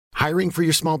Hiring for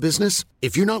your small business?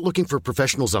 If you're not looking for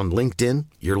professionals on LinkedIn,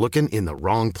 you're looking in the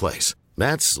wrong place.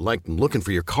 That's like looking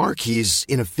for your car keys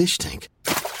in a fish tank.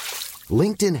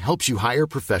 LinkedIn helps you hire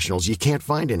professionals you can't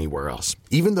find anywhere else,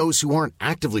 even those who aren't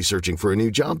actively searching for a new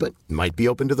job but might be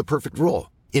open to the perfect role.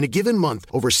 In a given month,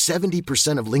 over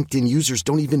 70% of LinkedIn users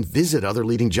don't even visit other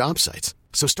leading job sites.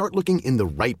 So start looking in the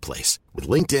right place. With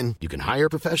LinkedIn, you can hire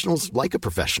professionals like a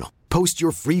professional. Post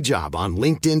your free job on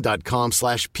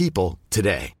linkedin.com/people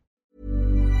today.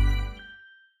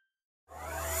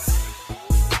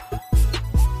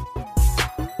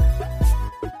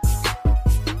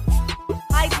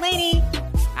 Hi, it's Lainey.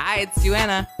 Hi, it's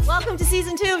Joanna. Welcome to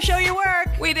season 2 of Show Your Work.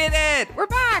 We did it. We're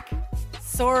back.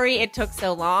 Sorry it took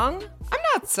so long. I'm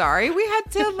not sorry. We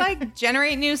had to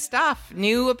generate new stuff,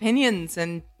 new opinions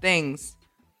and things.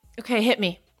 Okay, hit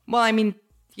me. Well, I mean,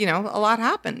 a lot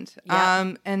happened.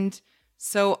 Yeah. And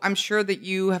so I'm sure that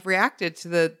you have reacted to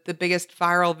the biggest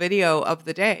viral video of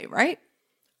the day, right?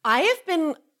 I have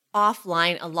been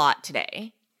offline a lot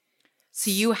today. So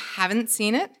you haven't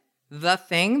seen it? The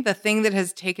thing that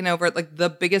has taken over the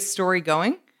biggest story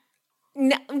going?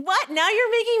 What? Now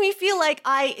you're making me feel like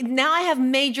I have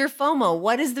major FOMO.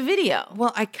 What is the video?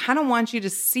 Well, I kind of want you to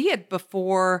see it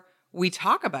before we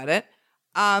talk about it.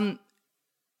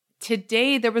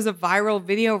 Today, there was a viral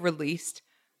video released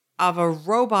of a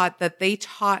robot that they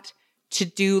taught to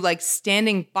do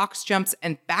standing box jumps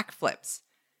and backflips.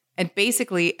 And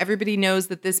basically, everybody knows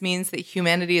that this means that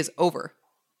humanity is over.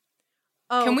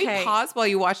 Oh, Can we pause while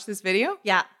you watch this video?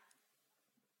 Yeah.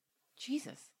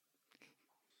 Jesus.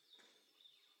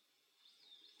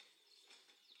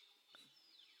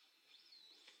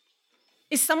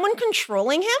 Is someone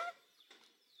controlling him?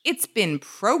 It's been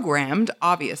programmed,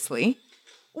 obviously.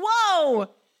 Whoa! Look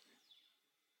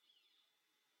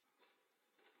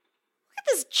at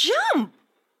this jump.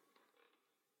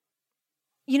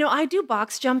 I do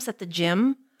box jumps at the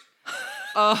gym.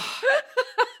 Oh.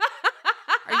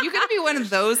 Are you going to be one of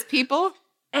those people?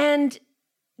 And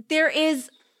there is,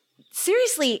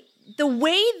 seriously, the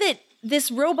way that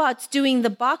this robot's doing the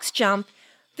box jump,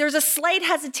 there's a slight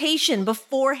hesitation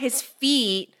before his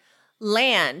feet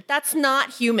land. That's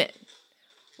not human.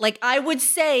 I would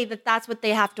say that that's what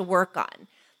they have to work on.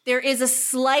 There is a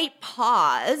slight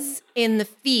pause in the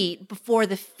feet before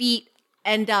the feet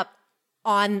end up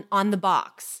on the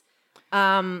box.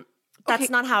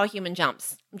 That's not how a human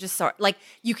jumps. I'm just sorry.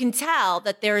 You can tell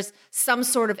that there's some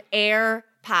sort of air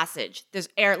passage. There's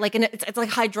air, it's like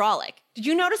hydraulic. Did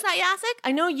you notice that, Jacek?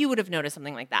 I know you would have noticed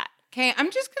something like that. Okay, I'm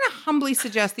just going to humbly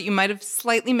suggest that you might have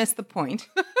slightly missed the point.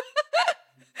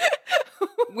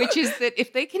 Which is that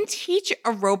if they can teach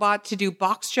a robot to do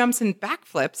box jumps and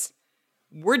backflips,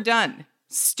 we're done.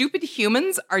 Stupid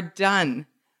humans are done.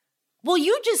 Well,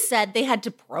 you just said they had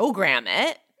to program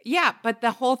it. Yeah, but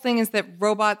the whole thing is that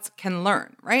robots can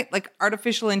learn, right?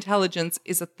 Artificial intelligence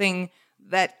is a thing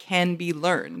that can be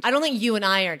learned. I don't think you and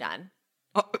I are done.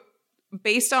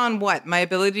 Based on what? My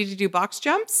ability to do box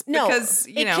jumps? No, because,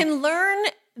 it can learn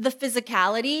the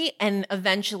physicality and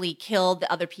eventually kill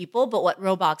the other people, but what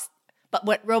robots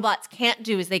can't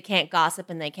do is they can't gossip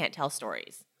and they can't tell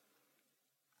stories.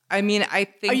 I mean, I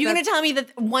think Are you going to tell me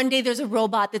that one day there's a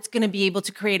robot that's going to be able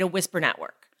to create a whisper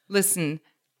network? Listen,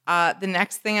 the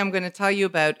next thing I'm going to tell you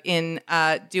about in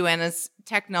Duana's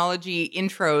technology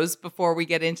intros before we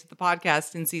get into the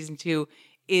podcast in season 2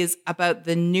 is about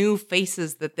the new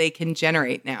faces that they can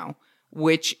generate now,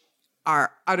 which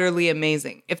are utterly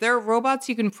amazing. If there are robots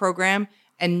you can program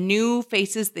and new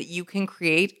faces that you can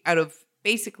create out of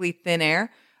basically thin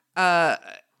air,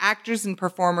 actors and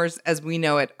performers as we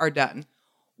know it are done.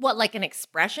 What, like an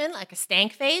expression? Like a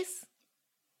stank face?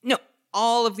 No,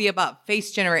 all of the above.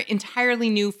 Face generate, entirely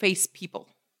new face people.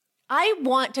 I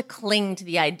want to cling to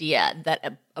the idea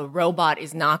that a robot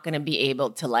is not going to be able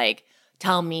to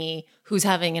tell me who's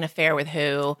having an affair with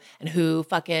who and who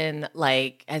fucking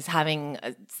has had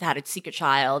a secret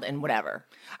child and whatever.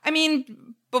 I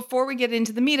mean, before we get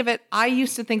into the meat of it, I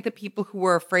used to think that people who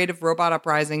were afraid of robot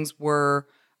uprisings were,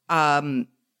 a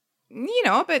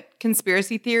bit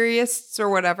conspiracy theorists or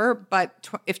whatever. But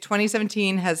if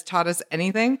 2017 has taught us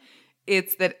anything,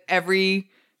 it's that every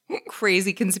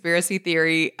crazy conspiracy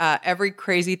theory, every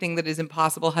crazy thing that is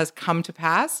impossible has come to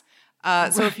pass.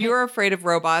 So if you're afraid of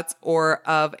robots or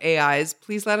of AIs,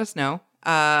 please let us know.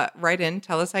 Write in,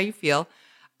 tell us how you feel.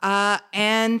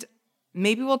 And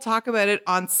maybe we'll talk about it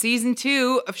on season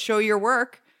 2 of Show Your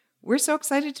Work. We're so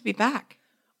excited to be back.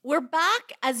 We're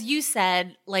back, as you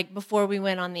said, before we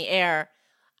went on the air,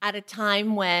 at a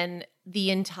time when the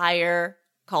entire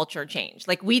culture changed.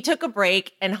 We took a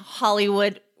break and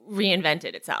Hollywood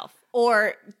reinvented itself.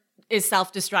 Or is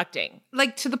self-destructing.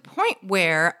 Like to the point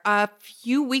where a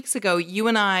few weeks ago, you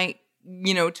and I,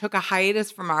 took a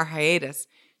hiatus from our hiatus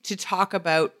to talk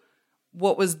about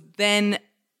what was then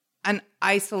an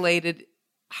isolated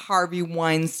Harvey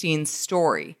Weinstein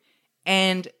story.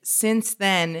 And since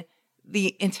then,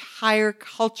 the entire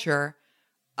culture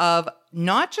of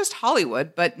not just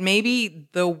Hollywood, but maybe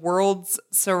the world's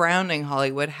surrounding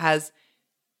Hollywood has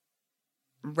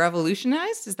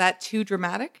revolutionized. Is that too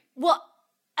dramatic? Well,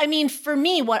 I mean, for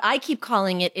me, what I keep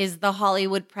calling it is the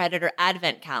Hollywood Predator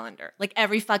advent calendar. Like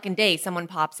every fucking day someone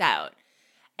pops out.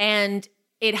 And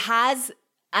it has,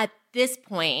 at this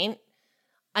point,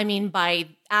 I mean, by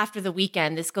after the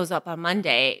weekend, this goes up on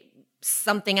Monday,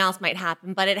 something else might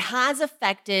happen, but it has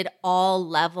affected all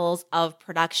levels of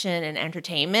production and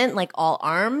entertainment, like all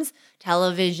arms,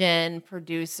 television,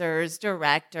 producers,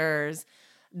 directors,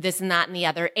 this and that and the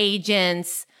other,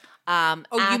 agents, actors.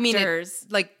 You mean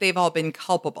like they've all been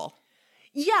culpable?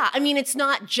 Yeah, I mean, it's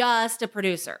not just a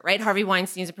producer, right? Harvey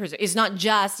Weinstein's a producer. It's not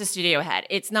just a studio head.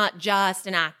 It's not just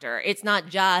an actor. It's not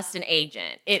just an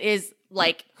agent. It is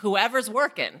like whoever's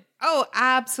working. Oh,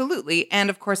 absolutely. And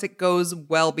of course, it goes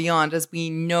well beyond, as we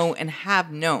know and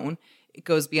have known, it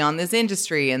goes beyond this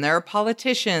industry. And there are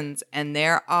politicians and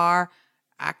there are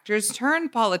actors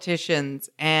turned politicians.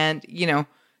 And,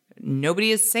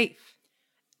 nobody is safe.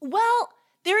 Well,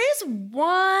 there is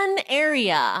one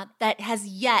area that has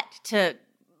yet to,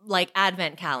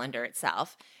 advent calendar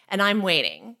itself. And I'm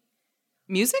waiting.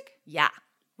 Music? Yeah.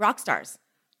 Rock stars.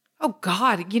 Oh,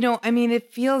 God.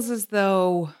 It feels as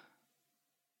though...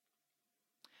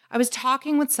 I was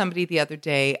talking with somebody the other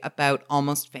day about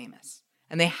Almost Famous,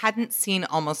 and they hadn't seen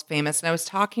Almost Famous, and I was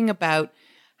talking about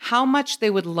how much they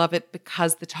would love it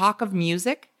because the talk of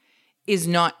music is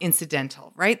not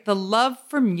incidental, right? The love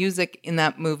for music in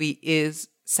that movie is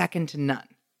second to none.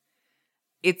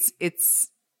 It's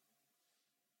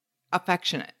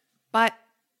affectionate, but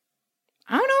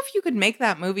I don't know if you could make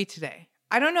that movie today.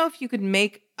 I don't know if you could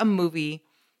make a movie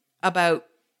about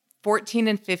 14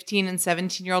 and 15 and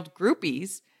 17-year-old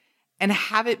groupies and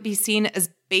have it be seen as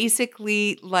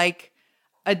basically like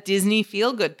a Disney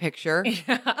feel-good picture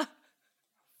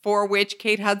for which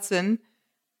Kate Hudson,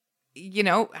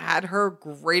 had her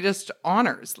greatest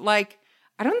honors. Like,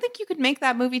 I don't think you could make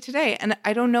that movie today. And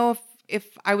I don't know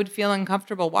if I would feel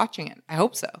uncomfortable watching it. I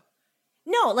hope so.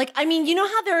 No, you know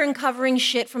how they're uncovering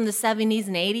shit from the 70s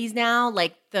and 80s now?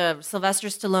 Like the Sylvester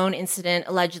Stallone incident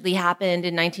allegedly happened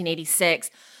in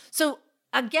 1986. So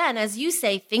again, as you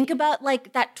say, think about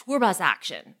that tour bus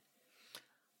action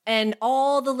and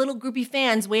all the little groupie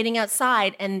fans waiting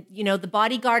outside. And, the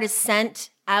bodyguard is sent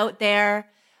out there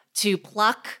to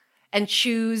pluck and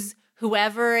choose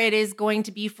whoever it is going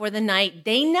to be for the night.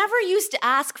 They never used to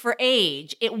ask for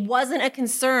age. It wasn't a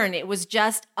concern. It was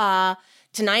just,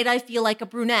 tonight I feel like a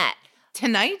brunette.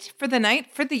 Tonight? For the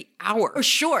night? For the hour? Or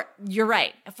sure, you're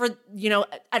right. For,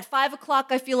 at 5 o'clock,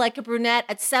 I feel like a brunette.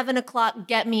 At 7 o'clock,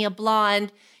 get me a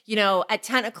blonde. At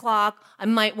 10 o'clock, I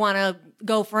might want to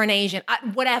go for an Asian.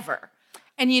 Whatever.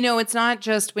 And, it's not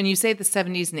just when you say the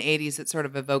 70s and 80s, it sort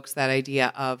of evokes that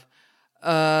idea of,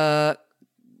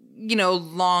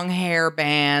 long hair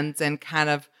bands and kind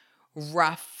of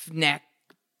roughneck,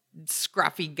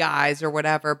 scruffy guys or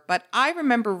whatever. But I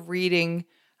remember reading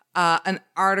an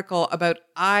article about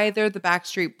either the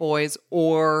Backstreet Boys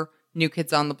or New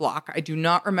Kids on the Block. I do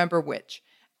not remember which.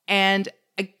 And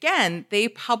again, they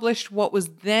published what was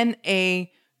then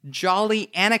a jolly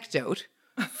anecdote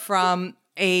from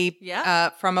a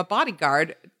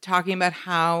bodyguard talking about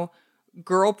how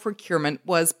girl procurement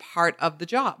was part of the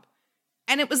job.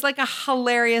 And it was like a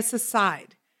hilarious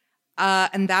aside.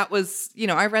 And that was,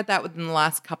 I read that within the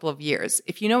last couple of years.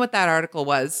 If you know what that article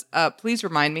was, please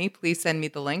remind me. Please send me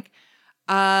the link.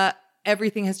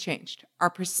 Everything has changed. Our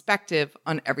perspective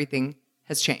on everything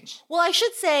has changed. Well, I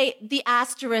should say the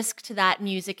asterisk to that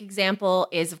music example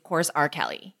is, of course, R.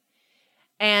 Kelly.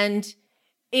 And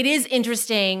it is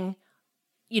interesting,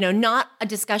 not a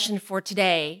discussion for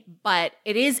today, but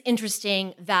it is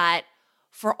interesting that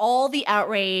for all the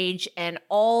outrage and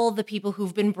all the people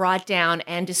who've been brought down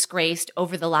and disgraced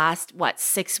over the last,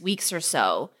 6 weeks or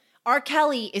so, R.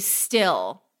 Kelly is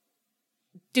still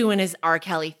doing his R.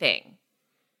 Kelly thing.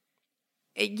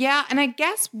 Yeah, and I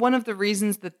guess one of the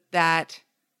reasons that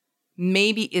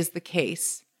maybe is the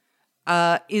case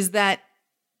is that,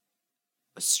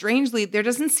 strangely, there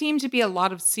doesn't seem to be a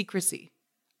lot of secrecy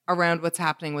around what's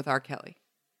happening with R. Kelly.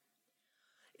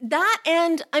 That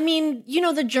and,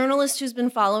 the journalist who's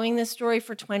been following this story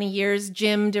for 20 years,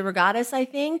 Jim DeRogatis, I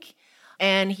think,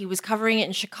 and he was covering it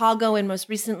in Chicago and most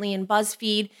recently in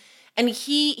BuzzFeed. And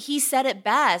he said it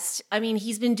best. I mean,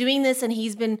 he's been doing this and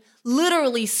he's been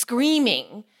literally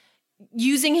screaming,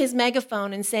 using his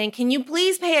megaphone and saying, can you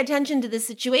please pay attention to this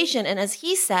situation? And as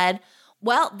he said,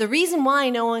 well, the reason why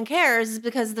no one cares is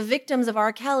because the victims of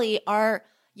R. Kelly are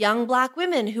young Black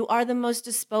women who are the most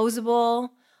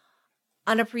disposable,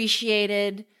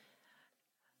 unappreciated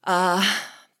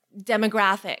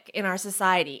demographic in our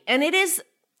society. And it is,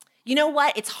 you know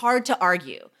what? It's hard to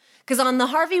argue. Because on the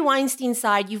Harvey Weinstein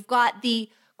side, you've got the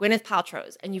Gwyneth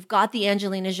Paltrow's and you've got the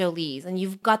Angelina Jolie's and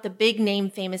you've got the big name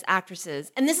famous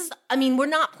actresses. And this is, I mean, we're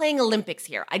not playing Olympics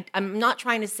here. I'm not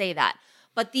trying to say that.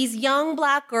 But these young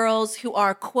Black girls who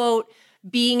are, quote,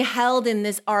 being held in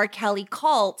this R. Kelly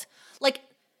cult, like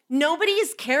nobody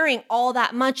is caring all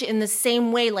that much in the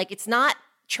same way. Like it's not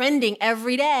trending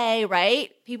every day,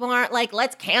 right? People aren't like,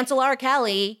 let's cancel R.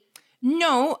 Kelly.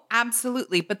 No,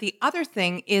 absolutely. But the other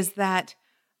thing is that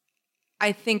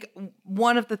I think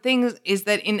one of the things is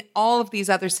that in all of these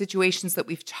other situations that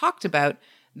we've talked about,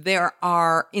 there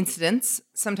are incidents,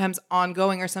 sometimes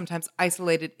ongoing or sometimes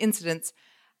isolated incidents,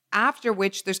 after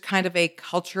which there's kind of a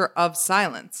culture of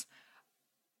silence.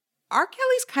 R.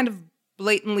 Kelly's kind of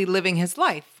blatantly living his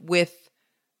life with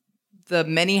the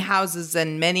many houses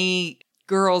and many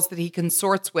girls that he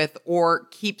consorts with or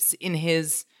keeps in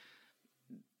his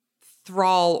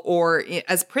thrall or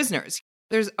as prisoners.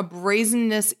 There's a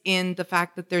brazenness in the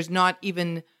fact that there's not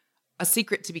even a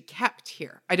secret to be kept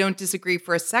here. I don't disagree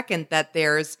for a second that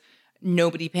there's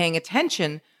nobody paying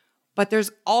attention, but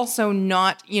there's also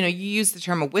not, you use the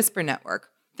term a whisper network.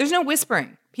 There's no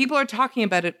whispering. People are talking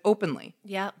about it openly.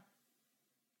 Yeah.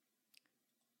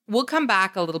 We'll come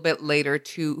back a little bit later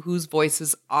to whose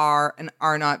voices are and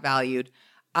are not valued.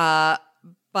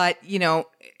 But,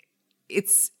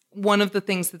 it's one of the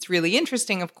things that's really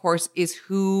interesting, of course, is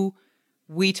who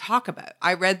we talk about.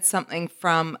 I read something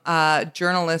from a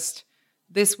journalist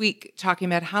this week talking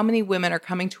about how many women are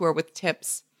coming to her with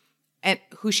tips and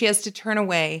who she has to turn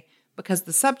away because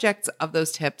the subjects of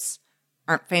those tips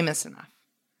aren't famous enough,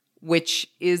 which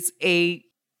is a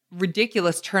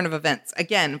ridiculous turn of events,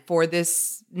 again, for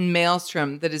this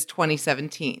maelstrom that is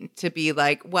 2017 to be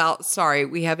like, well, sorry,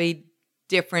 we have a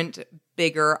different,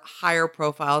 bigger, higher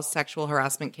profile sexual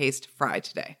harassment case to fry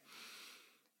today.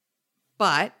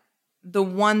 But the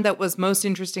one that was most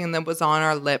interesting and that was on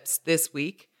our lips this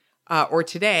week, or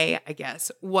today, I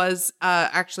guess, was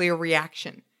actually a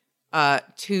reaction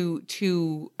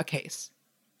to a case.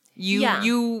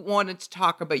 You wanted to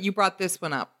talk about, you brought this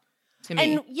one up to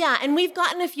me. And we've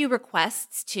gotten a few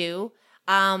requests too.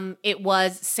 It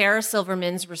was Sarah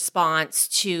Silverman's response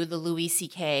to the Louis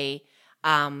C.K.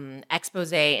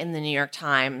 expose in the New York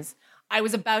Times. I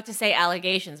was about to say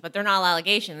allegations, but they're not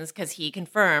allegations because he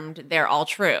confirmed they're all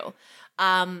true.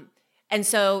 And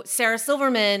so Sarah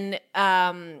Silverman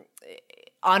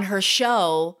on her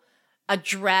show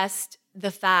addressed the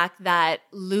fact that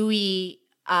Louis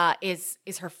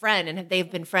is her friend and they've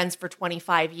been friends for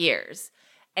 25 years.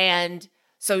 And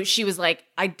so she was like,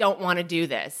 I don't want to do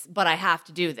this, but I have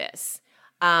to do this.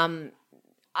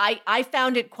 I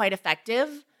found it quite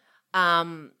effective.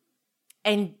 And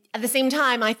at the same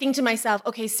time, I think to myself,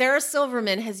 okay, Sarah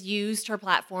Silverman has used her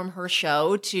platform, her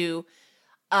show, to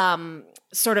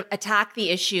sort of attack the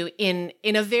issue in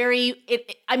a very,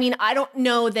 I don't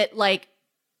know that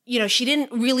she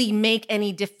didn't really make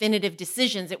any definitive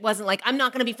decisions. It wasn't like, I'm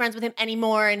not going to be friends with him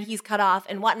anymore and he's cut off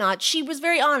and whatnot. She was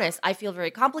very honest. I feel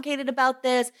very complicated about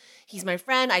this. He's my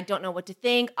friend. I don't know what to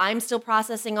think. I'm still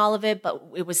processing all of it, but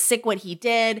it was sick what he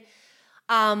did.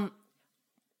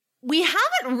 We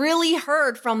haven't really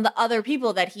heard from the other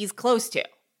people that he's close to,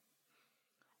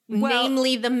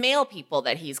 namely the male people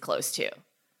that he's close to.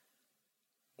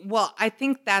 Well, I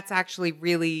think that's actually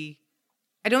really,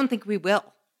 I don't think we will,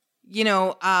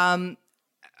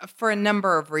 for a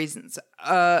number of reasons.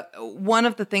 One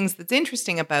of the things that's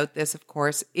interesting about this, of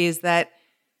course, is that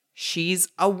she's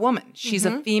a woman. She's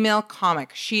a female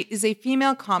comic. She is a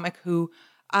female comic who,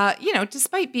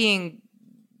 despite being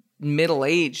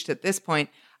middle-aged at this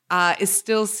point, is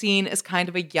still seen as kind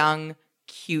of a young,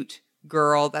 cute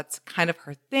girl. That's kind of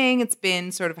her thing. It's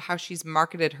been sort of how she's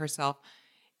marketed herself.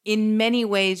 In many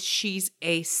ways, she's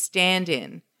a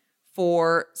stand-in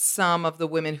for some of the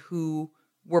women who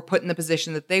were put in the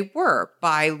position that they were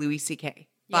by Louis C.K.,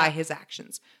 by his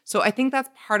actions. So I think that's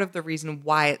part of the reason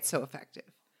why it's so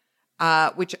effective,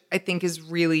 which I think is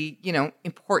really,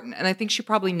 important. And I think she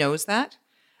probably knows that.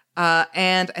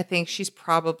 And I think she's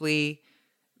probably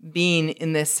been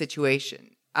in this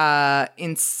situation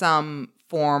in some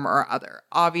form or other.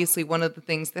 Obviously, one of the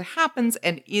things that happens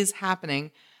and is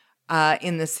happening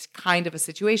in this kind of a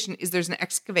situation is there's an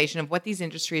excavation of what these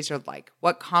industries are like,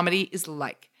 what comedy is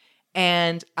like.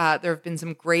 And there have been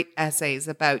some great essays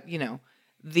about,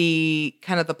 the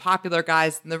kind of the popular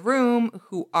guys in the room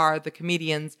who are the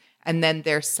comedians and then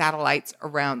their satellites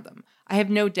around them. I have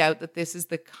no doubt that this is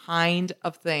the kind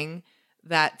of thing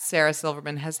that Sarah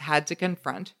Silverman has had to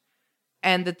confront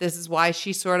and that this is why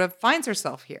she sort of finds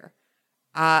herself here.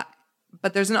 But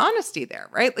there's an honesty there,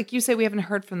 right? Like you say, we haven't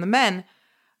heard from the men.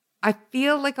 I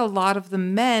feel like a lot of the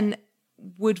men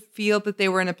would feel that they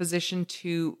were in a position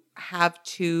to have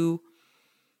to,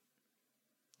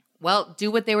 do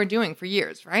what they were doing for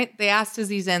years, right? They asked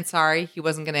Aziz Ansari. He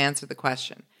wasn't going to answer the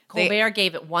question. Colbert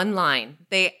gave it one line.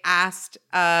 They asked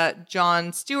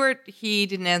Jon Stewart. He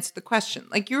didn't answer the question.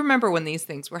 Like, you remember when these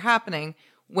things were happening,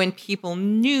 when people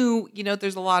knew,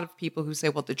 there's a lot of people who say,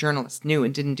 well, the journalists knew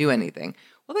and didn't do anything.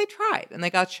 Well, they tried and they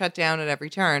got shut down at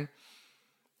every turn.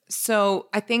 So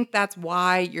I think that's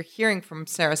why you're hearing from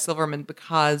Sarah Silverman,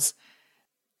 because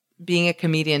being a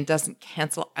comedian doesn't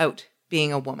cancel out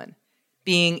being a woman.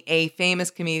 Being a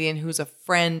famous comedian who's a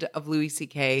friend of Louis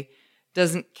C.K.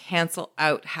 doesn't cancel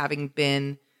out having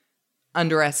been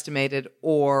underestimated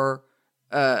or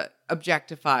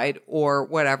objectified or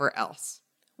whatever else.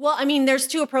 Well, I mean, there's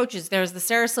two approaches. There's the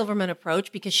Sarah Silverman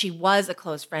approach because she was a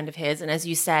close friend of his and, as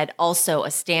you said, also a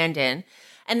stand-in.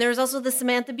 And there's also the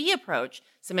Samantha Bee approach.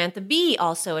 Samantha Bee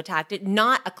also attacked it,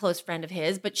 not a close friend of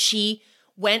his, but she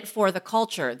went for the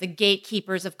culture, the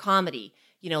gatekeepers of comedy.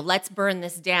 Let's burn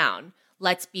this down.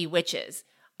 Let's be witches.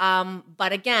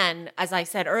 But again, as I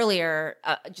said earlier,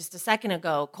 just a second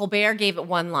ago, Colbert gave it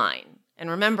one line. And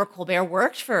remember, Colbert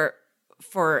worked for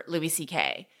Louis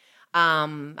C.K.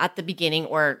 At the beginning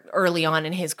or early on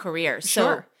in his career.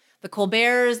 Sure. So the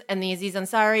Colberts and the Aziz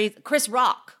Ansari, Chris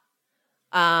Rock.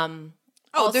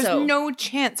 There's no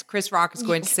chance Chris Rock is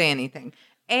going to say anything.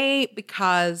 A,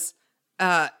 because,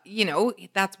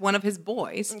 that's one of his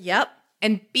boys. Yep.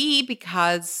 And B,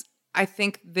 because I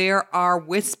think there are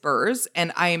whispers,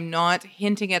 and I am not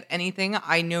hinting at anything.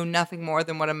 I know nothing more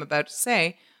than what I'm about to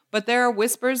say. But there are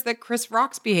whispers that Chris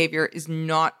Rock's behavior is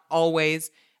not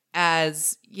always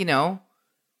as,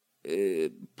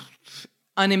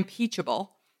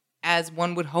 unimpeachable as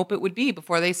one would hope it would be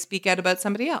before they speak out about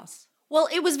somebody else. Well,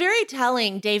 it was very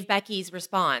telling, Dave Becky's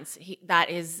response. That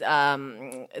is the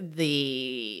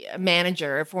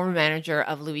former manager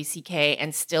of Louis C.K.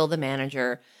 and still the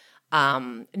manager,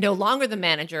 no longer the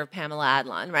manager of Pamela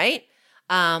Adlon, right?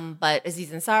 But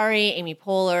Aziz Ansari, Amy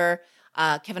Poehler,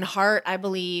 Kevin Hart, I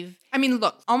believe. I mean,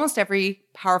 look, almost every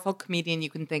powerful comedian you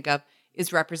can think of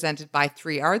is represented by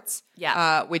 3 Arts,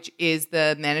 which is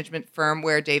the management firm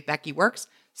where Dave Becky works.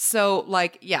 So,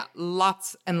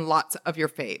 lots and lots of your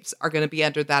faves are going to be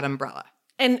under that umbrella.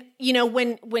 And,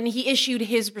 when he issued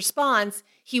his response,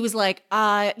 he was like,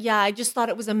 I just thought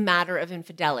it was a matter of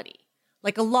infidelity.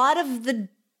 Like, a lot of the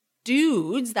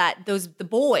dudes the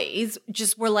boys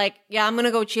just were like, yeah, I'm going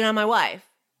to go cheat on my wife.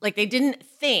 Like, they didn't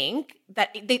think that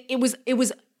it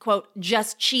was, quote,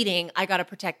 just cheating. I got to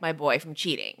protect my boy from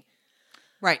cheating.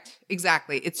 Right,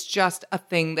 exactly. It's just a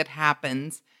thing that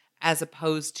happens as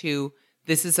opposed to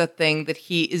this is a thing that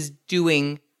he is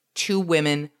doing to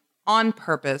women on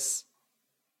purpose,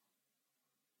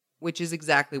 which is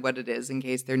exactly what it is in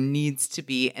case there needs to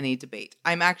be any debate.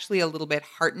 I'm actually a little bit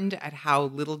heartened at how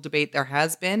little debate there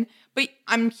has been, but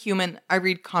I'm human. I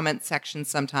read comment sections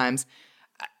sometimes.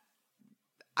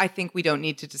 I think we don't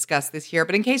need to discuss this here,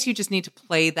 but in case you just need to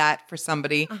play that for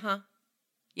somebody,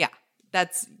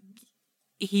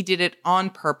 he did it on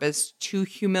purpose to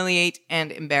humiliate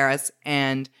and embarrass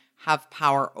and have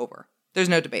power over. There's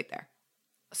no debate there.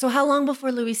 So how long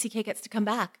before Louis C.K. gets to come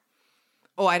back?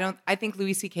 Oh, I think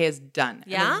Louis C.K. is done.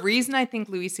 Yeah? And the reason I think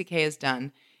Louis C.K. is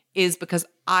done is because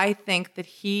I think that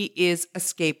he is a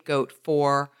scapegoat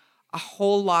for a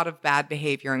whole lot of bad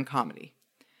behavior in comedy.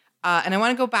 And I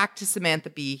want to go back to Samantha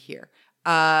Bee here.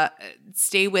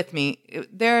 Stay with me.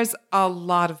 There's a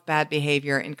lot of bad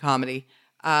behavior in comedy.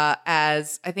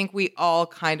 As I think we all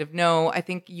kind of know. I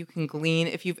think you can glean,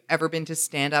 if you've ever been to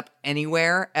stand up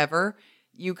anywhere, ever,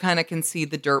 you kind of can see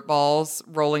the dirt balls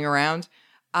rolling around.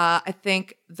 I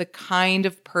think the kind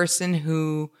of person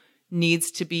who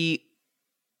needs to be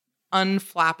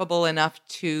unflappable enough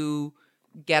to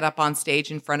get up on stage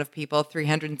in front of people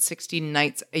 360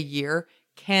 nights a year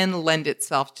can lend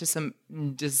itself to some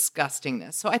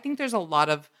disgustingness. So I think there's a lot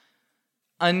of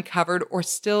uncovered or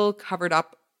still covered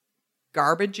up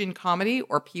garbage in comedy,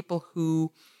 or people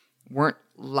who weren't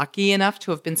lucky enough to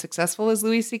have been successful as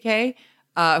Louis C.K.,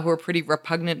 who are pretty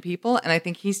repugnant people. And I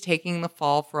think he's taking the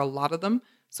fall for a lot of them.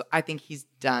 So I think he's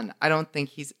done. I don't think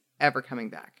he's ever coming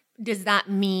back. Does that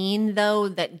mean, though,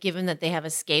 that given that they have a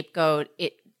scapegoat,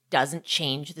 it doesn't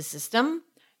change the system?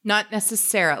 Not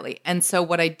necessarily. And so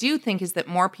what I do think is that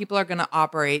more people are going to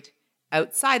operate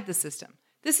outside the system.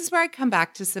 This is where I come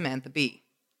back to Samantha Bee.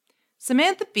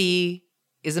 Samantha Bee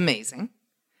is amazing.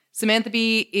 Samantha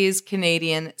Bee is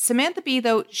Canadian. Samantha Bee,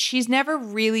 though, she's never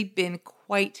really been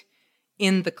quite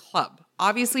in the club.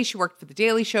 Obviously, she worked for The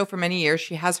Daily Show for many years.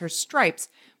 She has her stripes,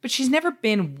 but she's never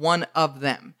been one of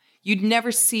them. You'd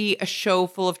never see a show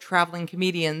full of traveling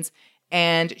comedians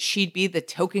and she'd be the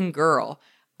token girl.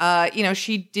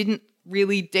 She didn't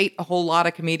really date a whole lot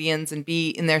of comedians and be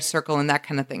in their circle and that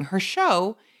kind of thing. Her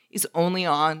show is only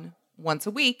on once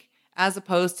a week, as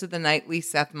opposed to the nightly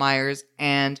Seth Meyers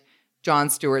and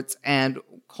Jon Stewart's and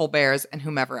Colbert's and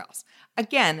whomever else.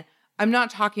 Again, I'm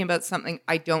not talking about something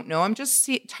I don't know. I'm just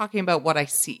talking about what I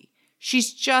see.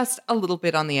 She's just a little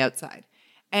bit on the outside.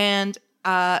 And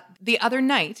the other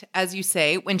night, as you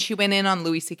say, when she went in on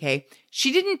Louis C.K.,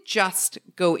 she didn't just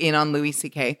go in on Louis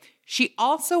C.K. She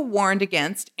also warned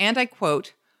against, and I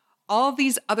quote, all of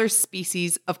these other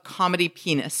species of comedy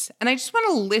penis. And I just want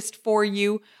to list for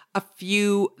you a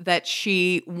few that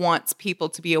she wants people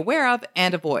to be aware of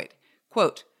and avoid.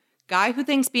 Quote, guy who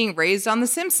thinks being raised on The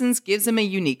Simpsons gives him a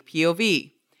unique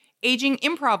POV. Aging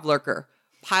improv lurker.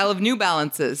 Pile of New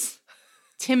Balances.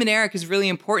 Tim and Eric is really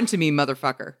important to me,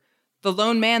 motherfucker. The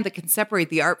lone man that can separate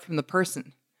the art from the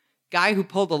person. Guy who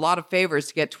pulled a lot of favors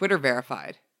to get Twitter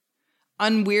verified.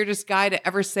 Unweirdest guy to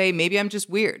ever say, maybe I'm just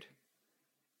weird.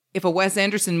 If a Wes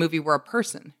Anderson movie were a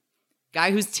person.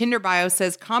 Guy whose Tinder bio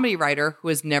says comedy writer who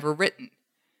has never written.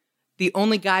 The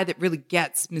only guy that really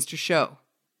gets Mr. Show.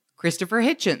 Christopher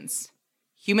Hitchens.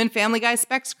 Human Family Guy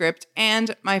spec script.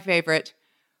 And my favorite,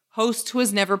 host who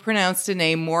has never pronounced a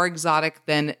name more exotic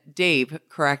than Dave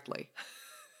correctly.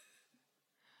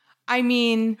 I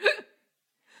mean,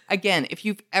 again, if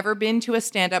you've ever been to a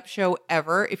stand-up show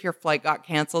ever, if your flight got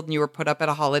canceled and you were put up at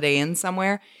a Holiday Inn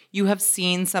somewhere, you have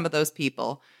seen some of those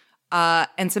people.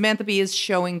 And Samantha Bee is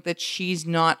showing that she's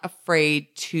not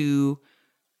afraid to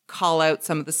call out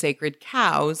some of the sacred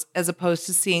cows as opposed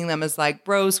to seeing them as like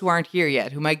bros who aren't here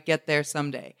yet, who might get there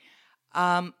someday.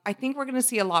 I think we're going to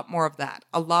see a lot more of that.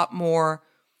 A lot more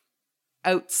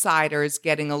outsiders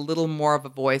getting a little more of a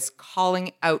voice,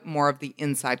 calling out more of the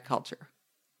inside culture.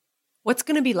 What's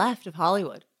going to be left of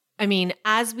Hollywood? I mean,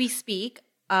 as we speak,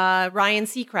 Ryan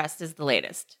Seacrest is the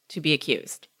latest to be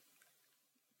accused.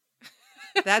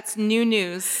 That's new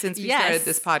news since we started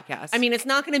this podcast. I mean, it's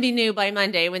not going to be new by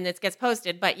Monday when this gets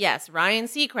posted, but yes, Ryan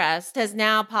Seacrest has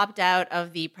now popped out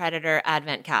of the Predator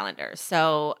Advent calendar.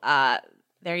 So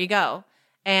there you go.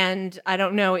 And I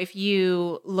don't know if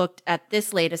you looked at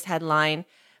this latest headline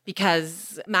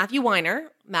because Matthew Weiner,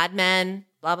 Mad Men,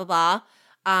 blah, blah,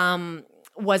 blah,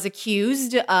 was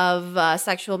accused of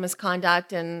sexual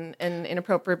misconduct and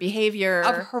inappropriate behavior.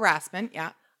 Of harassment,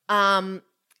 yeah.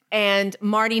 And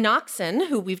Marty Noxon,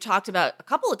 who we've talked about a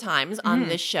couple of times on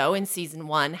this show in season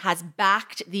 1, has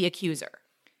backed the accuser.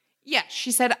 Yeah,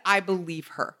 she said, I believe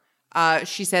her.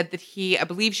 She said that I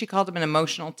believe she called him an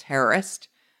emotional terrorist.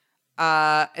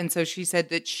 And so she said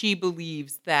that she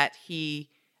believes that he,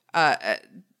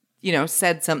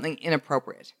 said something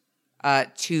inappropriate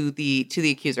to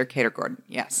the accuser, Kater Gordon.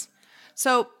 Yes.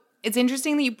 So it's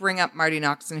interesting that you bring up Marty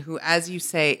Noxon, who, as you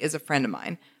say, is a friend of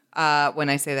mine. When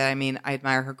I say that, I mean I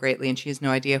admire her greatly, and she has no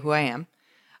idea who I am.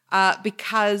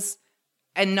 Because,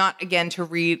 and not again to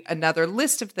read another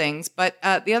list of things, but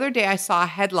the other day I saw a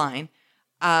headline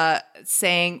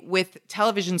saying, with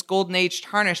television's golden age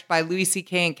tarnished by Louis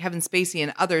C.K. and Kevin Spacey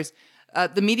and others,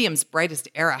 the medium's brightest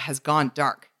era has gone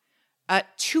dark.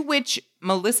 To which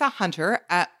Melissa Hunter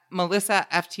at Melissa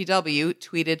FTW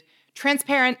tweeted,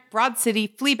 transparent, Broad City,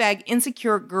 Fleabag,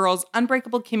 Insecure Girls,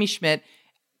 Unbreakable Kimmy Schmidt,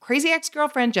 Crazy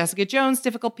Ex-Girlfriend, Jessica Jones,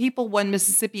 Difficult People, One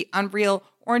Mississippi, Unreal,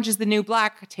 Orange is the New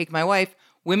Black, Take My Wife,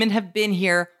 Women Have Been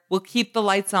Here, We'll Keep the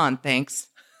Lights On, thanks.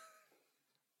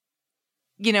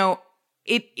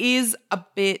 It is a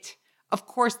bit, of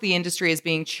course, the industry is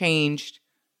being changed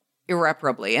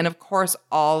irreparably. And of course,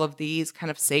 all of these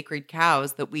kind of sacred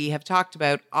cows that we have talked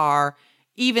about are,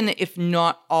 even if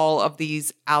not all of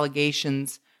these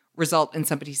allegations result in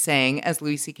somebody saying, as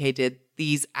Louis C.K. did,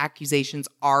 these accusations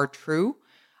are true.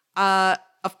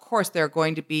 Of course, there are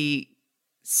going to be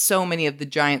so many of the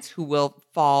giants who will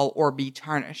fall or be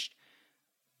tarnished.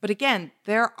 But again,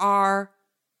 there are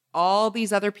all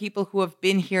these other people who have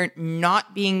been here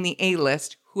not being the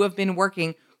A-list, who have been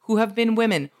working, who have been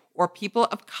women or people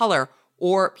of color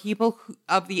or people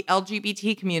of the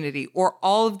LGBT community or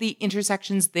all of the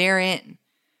intersections therein,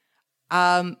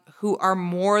 who are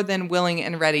more than willing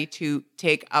and ready to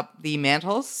take up the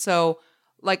mantles. So,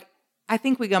 I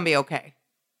think we're going to be okay.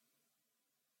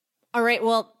 All right.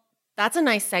 Well, that's a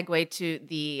nice segue to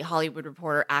the Hollywood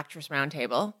Reporter Actress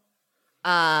Roundtable.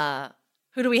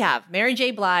 Who do we have? Mary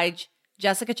J. Blige,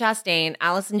 Jessica Chastain,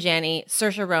 Allison Janney,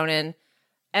 Saoirse Ronan,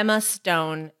 Emma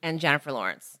Stone, and Jennifer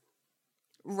Lawrence.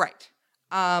 Right.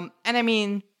 And I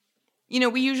mean,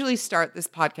 we usually start this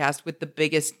podcast with the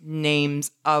biggest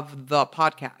names of the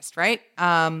podcast, right?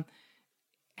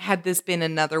 Had this been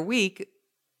another week,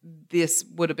 this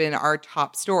would have been our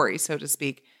top story, so to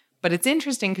speak. But it's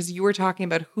interesting because you were talking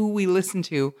about who we listen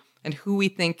to and who we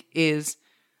think is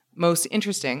most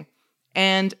interesting.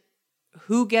 And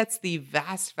who gets the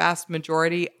vast, vast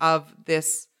majority of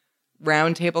this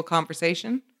roundtable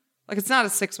conversation? Like, it's not a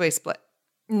 6-way split.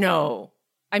 No.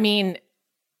 I mean,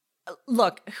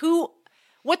 look,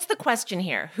 what's the question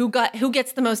here? Who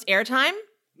gets the most airtime?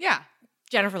 Yeah.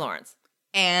 Jennifer Lawrence.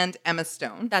 And Emma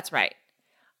Stone. That's right.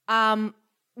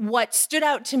 What stood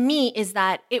out to me is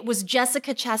that it was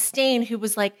Jessica Chastain who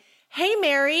was like, "Hey,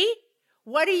 Mary,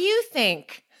 what do you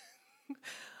think?"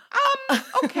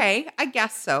 Okay, I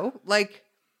guess so. Like,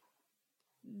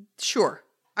 sure.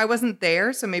 I wasn't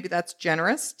there, so maybe that's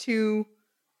generous to...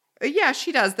 Yeah,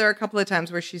 she does. There are a couple of times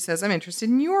where she says, "I'm interested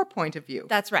in your point of view."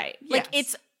 That's right. Yes.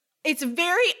 Like,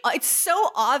 it's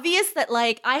so obvious that,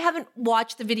 like, I haven't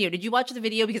watched the video. Did you watch the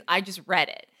video? Because I just read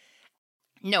it.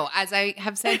 No, as I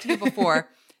have said to you before,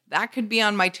 that could be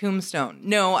on my tombstone.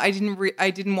 No, I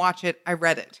didn't watch it. I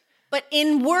read it. But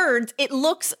in words, it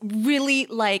looks really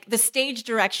like the stage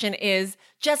direction is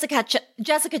Jessica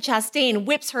Chastain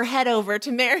whips her head over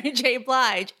to Mary J.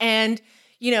 Blige and,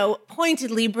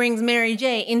 pointedly brings Mary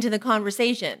J. into the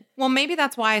conversation. Well, maybe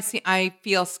that's why I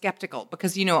feel skeptical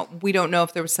because, we don't know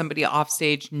if there was somebody off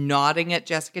stage nodding at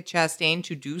Jessica Chastain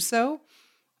to do so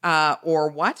or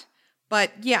what.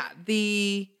 But yeah,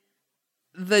 the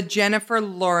Jennifer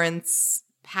Lawrence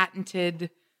patented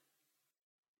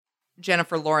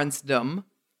Jennifer Lawrence-dom,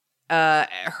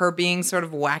 her being sort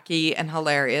of wacky and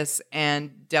hilarious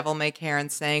and devil-may-care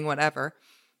and saying whatever,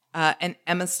 and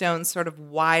Emma Stone's sort of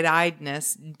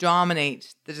wide-eyedness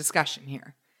dominate the discussion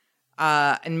here.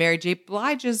 And Mary J.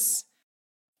 Blige's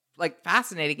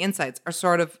fascinating insights are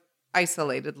sort of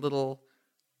isolated little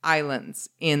islands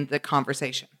in the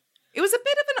conversation. It was a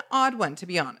bit of an odd one, to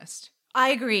be honest. I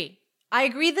agree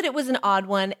that it was an odd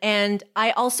one. And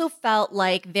I also felt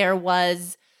like there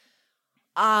was...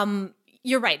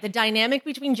 you're right. The dynamic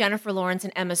between Jennifer Lawrence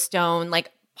and Emma Stone,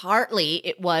 partly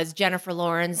it was Jennifer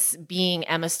Lawrence being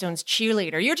Emma Stone's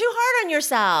cheerleader. "You're too hard on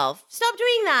yourself. Stop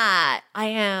doing that." I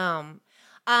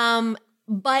am.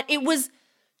 But it was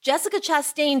Jessica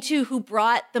Chastain too, who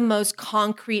brought the most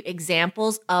concrete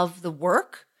examples of the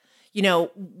work,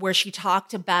 where she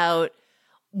talked about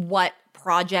what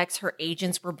projects her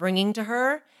agents were bringing to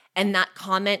her and that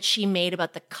comment she made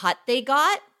about the cut they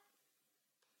got.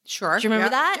 Sure. Do you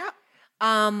remember that?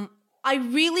 Yeah. I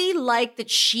really like that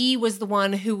she was the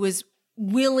one who was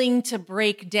willing to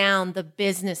break down the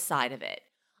business side of it.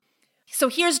 So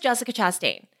here's Jessica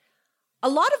Chastain. "A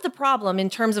lot of the problem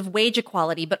in terms of wage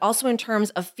equality, but also in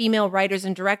terms of female writers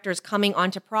and directors coming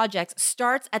onto projects,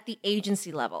 starts at the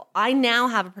agency level. I now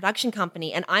have a production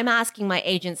company and I'm asking my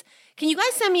agents, can you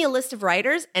guys send me a list of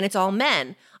writers? And it's all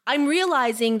men. I'm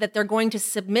realizing that they're going to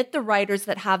submit the writers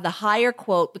that have the higher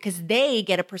quote because they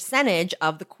get a percentage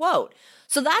of the quote.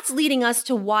 So that's leading us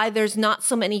to why there's not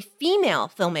so many female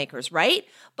filmmakers, right?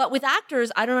 But with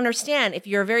actors, I don't understand. If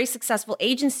you're a very successful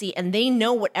agency and they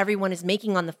know what everyone is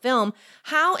making on the film,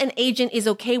 how an agent is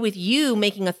okay with you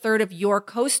making a third of your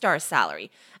co-star's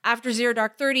salary. After Zero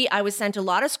Dark 30, I was sent a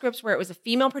lot of scripts where it was a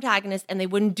female protagonist and they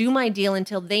wouldn't do my deal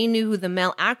until they knew who the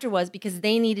male actor was because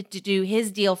they needed to do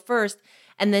his deal first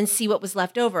and then see what was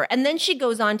left over." And then she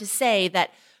goes on to say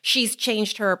that she's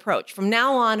changed her approach. From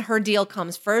now on, her deal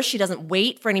comes first. She doesn't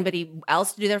wait for anybody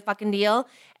else to do their fucking deal.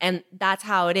 And that's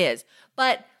how it is.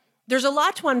 But there's a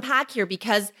lot to unpack here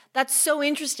because that's so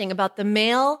interesting about the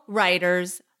male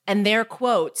writers and their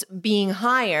quotes being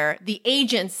higher, the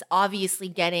agents obviously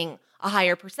getting a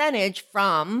higher percentage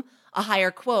from a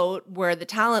higher quote where the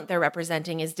talent they're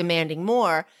representing is demanding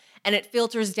more, and it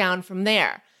filters down from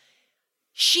there.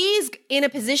 She's in a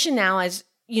position now, as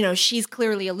she's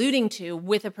clearly alluding to,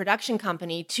 with a production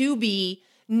company to be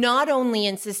not only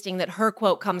insisting that her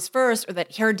quote comes first or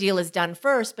that her deal is done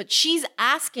first, but she's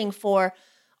asking for,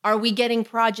 are we getting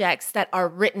projects that are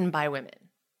written by women?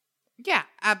 Yeah,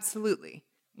 absolutely.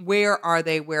 Where are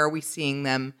they? Where are we seeing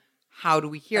them? How do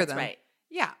we hear them? That's right.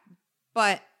 Yeah.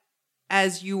 But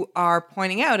as you are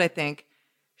pointing out, I think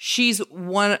she's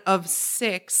one of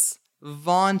 6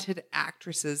 vaunted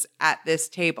actresses at this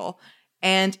table.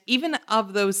 And even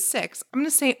of those 6, I'm going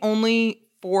to say only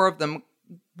 4 of them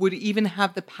would even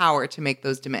have the power to make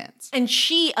those demands. And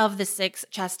she of the 6,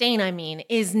 Chastain, I mean,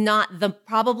 is not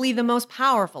probably the most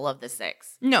powerful of the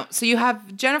 6. No. So you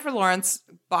have Jennifer Lawrence,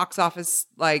 box office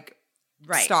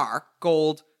star,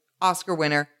 gold, Oscar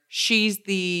winner. She's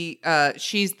the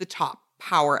top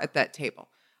power at that table.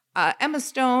 Emma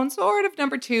Stone, sort of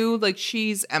number 2. Like,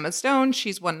 she's Emma Stone.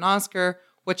 She's won an Oscar.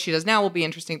 What she does now will be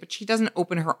interesting, but she doesn't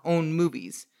open her own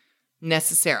movies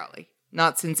necessarily.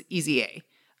 Not since Easy A.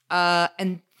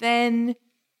 And then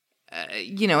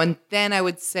I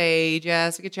would say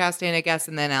Jessica Chastain, I guess,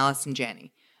 and then Allison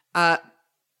Janney.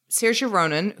 Saoirse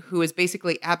Ronan, who is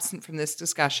basically absent from this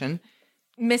discussion.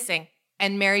 Missing.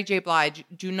 And Mary J. Blige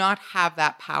do not have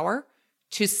that power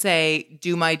to say,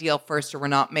 do my deal first or we're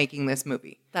not making this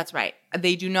movie. That's right.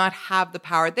 They do not have the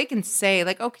power. They can say,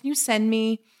 like, oh, can you send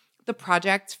me the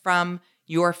projects from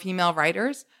your female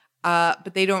writers?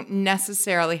 But they don't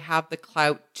necessarily have the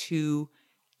clout to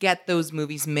get those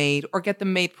movies made or get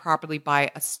them made properly by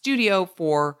a studio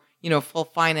for, full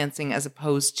financing as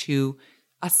opposed to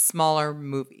a smaller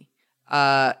movie.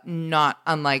 Not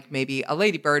unlike maybe a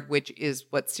Lady Bird, which is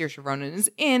what Saoirse Ronan is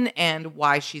in and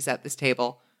why she's at this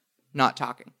table not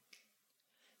talking.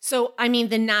 So, I mean,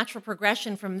 the natural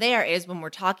progression from there is when we're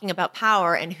talking about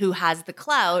power and who has the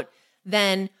clout,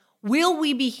 then will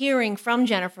we be hearing from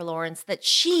Jennifer Lawrence that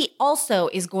she also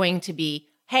is going to be,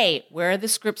 hey, where are the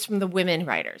scripts from the women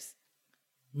writers?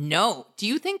 No. Do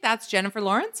you think that's Jennifer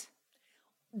Lawrence?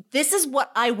 This is what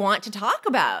I want to talk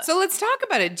about. So let's talk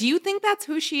about it. Do you think that's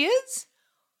who she is?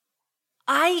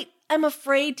 I am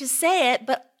afraid to say it,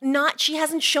 but she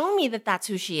hasn't shown me that that's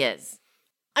who she is.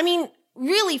 I mean,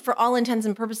 really, for all intents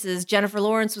and purposes, Jennifer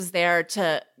Lawrence was there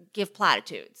to give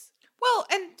platitudes. Well,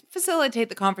 and facilitate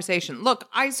the conversation. Look,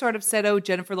 I sort of said, oh,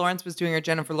 Jennifer Lawrence was doing her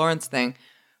Jennifer Lawrence thing.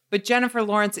 But Jennifer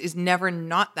Lawrence is never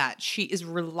not that. She is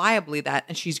reliably that,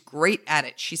 and she's great at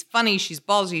it. She's funny, she's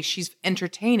ballsy, she's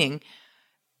entertaining.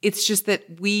 It's just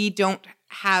that we don't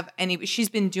have any. She's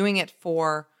been doing it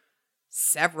for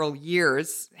several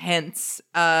years,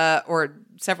 or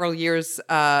several years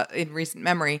in recent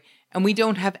memory, and we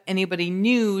don't have anybody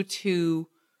new to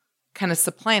kind of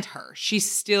supplant her. She's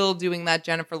still doing that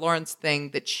Jennifer Lawrence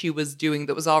thing that she was doing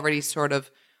that was already sort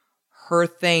of her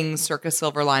thing circa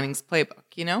Silver Linings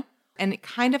Playbook, And it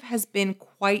kind of has been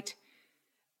quite,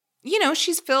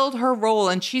 she's filled her role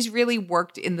and she's really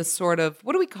worked in the sort of,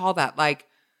 what do we call that? Like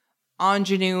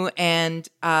ingenue and,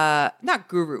 not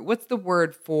guru. What's the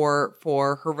word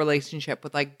for her relationship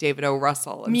with like David O.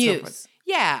 Russell and Muse. so forth?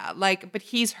 Yeah, but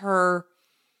he's her,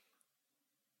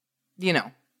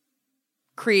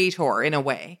 creator in a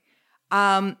way.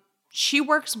 She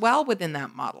works well within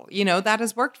that model. That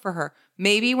has worked for her.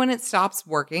 Maybe when it stops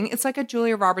working, it's like a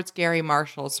Julia Roberts, Gary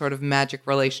Marshall sort of magic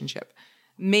relationship.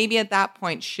 Maybe at that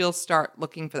point she'll start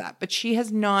looking for that. But she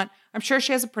has not, I'm sure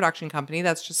she has a production company.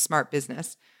 That's just smart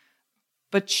business.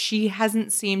 But she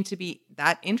hasn't seemed to be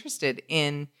that interested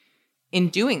in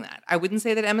doing that. I wouldn't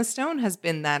say that Emma Stone has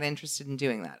been that interested in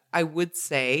doing that. I would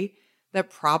say that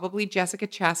probably Jessica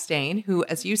Chastain, who,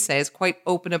 as you say, is quite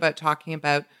open about talking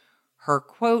about her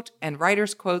quote and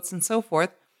writer's quotes and so forth,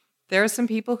 there are some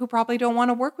people who probably don't want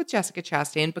to work with Jessica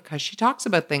Chastain because she talks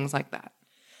about things like that.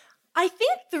 I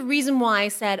think the reason why I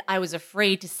said I was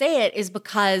afraid to say it is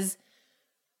because,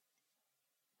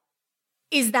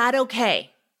 is that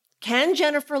okay? Can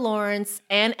Jennifer Lawrence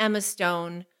and Emma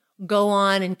Stone go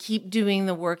on and keep doing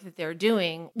the work that they're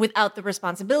doing without the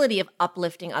responsibility of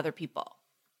uplifting other people?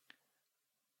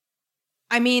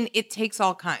 I mean, it takes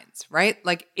all kinds, right?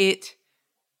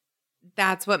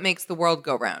 That's what makes the world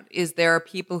go round, is there are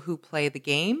people who play the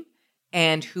game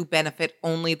and who benefit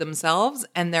only themselves,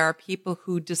 and there are people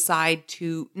who decide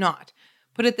to not.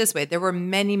 Put it this way, there were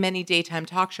many, many daytime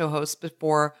talk show hosts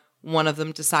before one of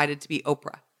them decided to be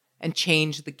Oprah and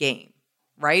change the game,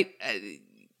 right?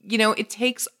 It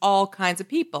takes all kinds of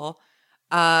people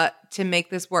to make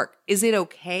this work. Is it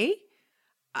okay?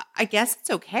 I guess it's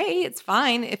okay. It's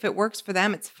fine. If it works for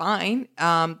them, it's fine.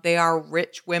 They are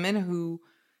rich women who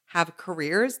have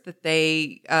careers that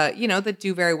they, that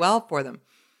do very well for them.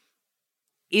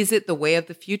 Is it the way of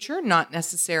the future? Not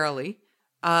necessarily.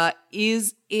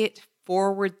 Is it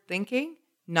forward thinking?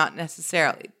 Not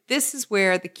necessarily. This is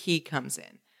where the key comes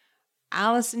in.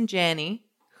 Allison Janney,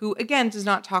 who again does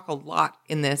not talk a lot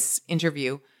in this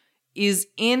interview, is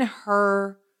in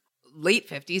her late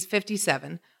 50s,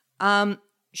 57.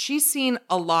 She's seen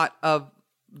a lot of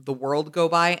the world go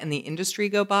by and the industry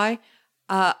go by.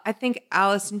 I think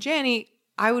Allison Janney,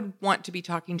 I would want to be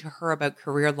talking to her about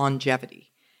career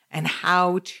longevity and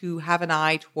how to have an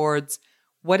eye towards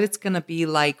what it's going to be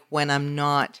like when I'm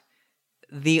not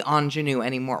the ingenue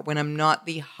anymore, when I'm not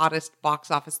the hottest box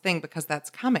office thing, because that's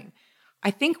coming. I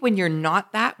think when you're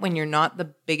not that, when you're not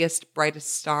the biggest,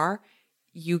 brightest star,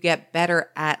 you get better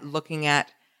at looking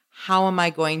at, how am I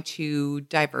going to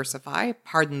diversify?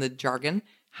 Pardon the jargon.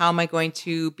 How am I going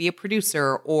to be a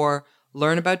producer or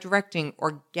learn about directing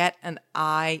or get an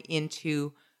eye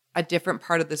into a different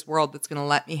part of this world that's going to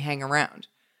let me hang around?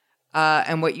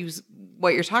 And what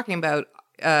you're talking about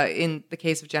in the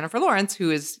case of Jennifer Lawrence,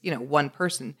 who is, one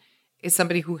person, is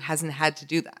somebody who hasn't had to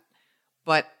do that.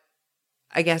 But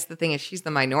I guess the thing is, she's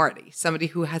the minority. Somebody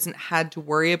who hasn't had to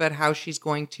worry about how she's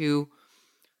going to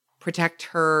protect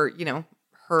her,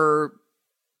 her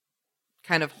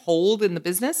kind of hold in the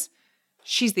business.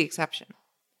 She's the exception.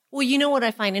 Well, you know what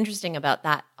I find interesting about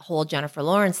that whole Jennifer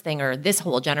Lawrence thing, or this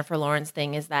whole Jennifer Lawrence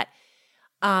thing, is that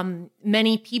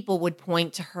many people would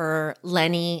point to her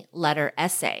Lenny letter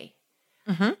essay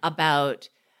about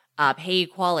pay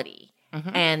equality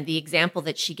and the example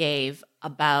that she gave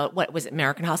about, what was it,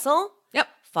 American Hustle? Yep.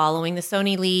 Following the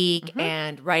Sony leak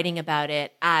and writing about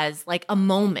it as like a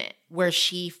moment where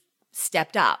she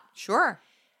stepped up. Sure.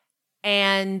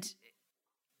 And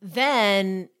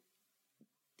then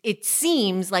it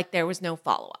seems like there was no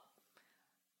follow-up.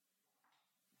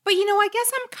 But, I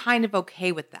guess I'm kind of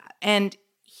okay with that. And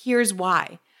here's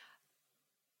why.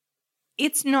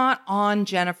 It's not on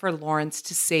Jennifer Lawrence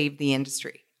to save the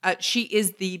industry. She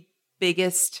is the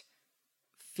biggest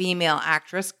female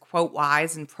actress,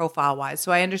 quote-wise and profile-wise.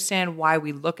 So I understand why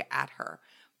we look at her.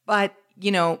 But,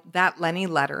 that Lenny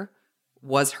letter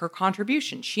was her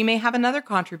contribution. She may have another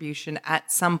contribution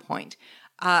at some point.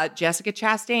 Jessica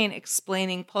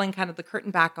Chastain pulling kind of the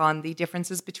curtain back on the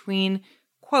differences between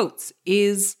quotes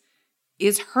is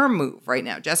her move right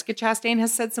now. Jessica Chastain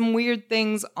has said some weird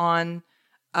things on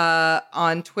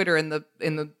Twitter in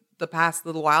the past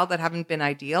little while that haven't been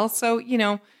ideal. So,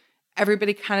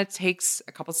 everybody kind of takes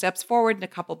a couple steps forward and a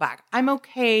couple back. I'm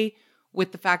okay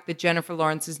with the fact that Jennifer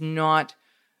Lawrence is not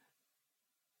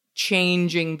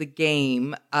changing the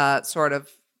game sort of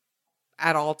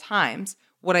at all times.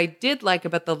 What I did like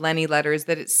about the Lenny letter is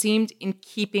that it seemed in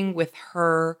keeping with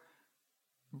her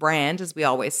brand, as we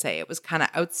always say. It was kind of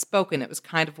outspoken. It was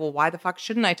kind of, well, why the fuck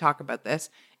shouldn't I talk about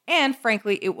this? And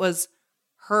frankly, it was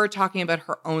her talking about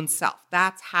her own self.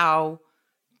 That's how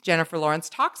Jennifer Lawrence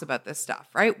talks about this stuff,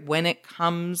 right? When it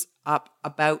comes up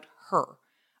about her,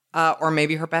 or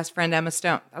maybe her best friend, Emma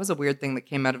Stone. That was a weird thing that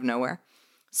came out of nowhere.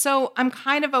 So I'm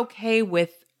kind of okay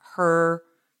with her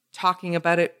talking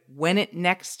about it when it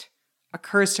next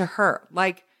occurs to her.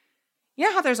 Like, you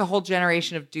know how there's a whole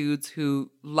generation of dudes who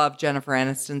love Jennifer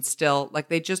Aniston still? Like,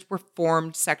 they just were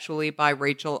formed sexually by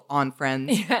Rachel on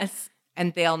Friends. Yes.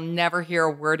 And they'll never hear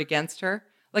a word against her.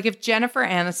 Like, if Jennifer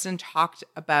Aniston talked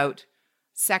about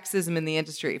sexism in the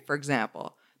industry, for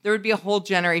example, there would be a whole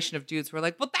generation of dudes who are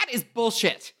like, well, that is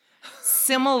bullshit.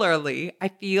 Similarly, I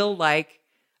feel like,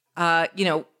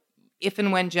 if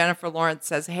and when Jennifer Lawrence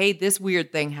says, hey, this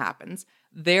weird thing happens,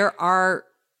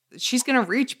 she's going to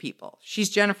reach people. She's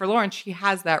Jennifer Lawrence. She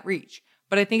has that reach.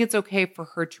 But I think it's okay for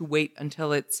her to wait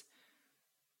until it's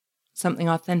something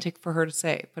authentic for her to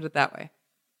say. Put it that way.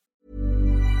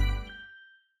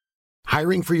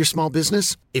 Hiring for your small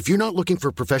business? If you're not looking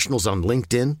for professionals on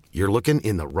LinkedIn, you're looking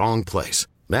in the wrong place.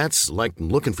 That's like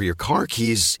looking for your car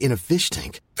keys in a fish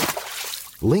tank.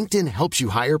 LinkedIn helps you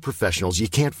hire professionals you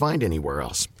can't find anywhere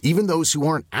else, even those who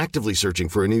aren't actively searching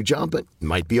for a new job but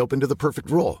might be open to the perfect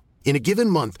role. In a given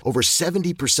month, over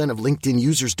 70% of LinkedIn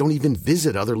users don't even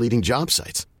visit other leading job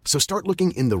sites. So start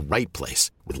looking in the right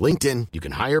place. With LinkedIn, you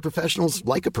can hire professionals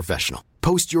like a professional.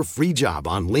 Post your free job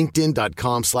on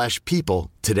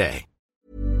linkedin.com/people today.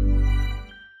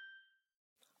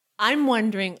 I'm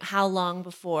wondering how long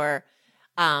before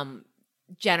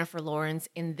Jennifer Lawrence,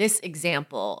 in this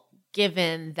example,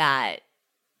 given that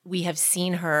we have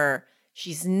seen her,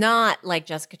 she's not like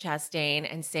Jessica Chastain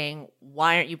and saying,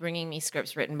 why aren't you bringing me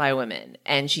scripts written by women?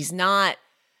 And she's not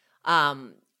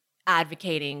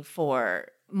advocating for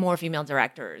more female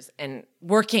directors and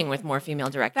working with more female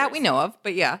directors. That we know of,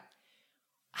 but yeah.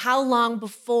 How long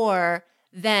before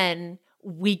then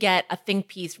we get a think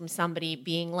piece from somebody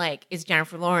being like, is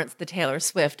Jennifer Lawrence the Taylor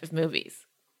Swift of movies?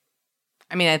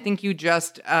 I mean, I think you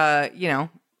just,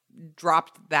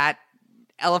 dropped that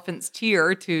elephant's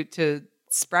tear to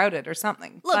sprout it or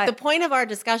something. Look, the point of our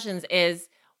discussions is,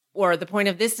 or the point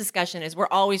of this discussion is, we're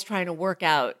always trying to work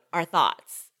out our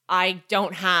thoughts. I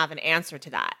don't have an answer to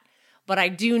that. But I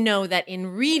do know that in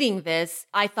reading this,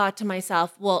 I thought to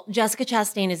myself, well, Jessica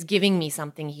Chastain is giving me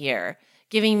something here,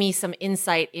 giving me some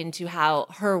insight into how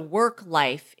her work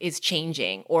life is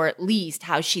changing, or at least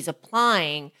how she's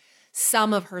applying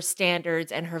some of her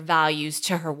standards and her values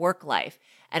to her work life.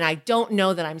 And I don't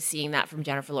know that I'm seeing that from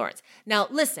Jennifer Lawrence. Now,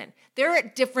 listen, they're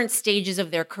at different stages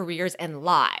of their careers and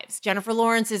lives. Jennifer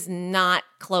Lawrence is not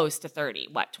close to 30.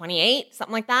 What, 28?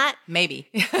 Something like that? Maybe.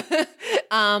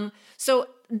 So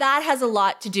that has a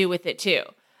lot to do with it too.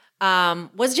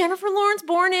 Was Jennifer Lawrence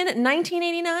born in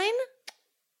 1989?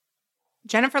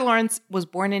 Jennifer Lawrence was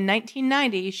born in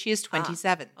 1990. She is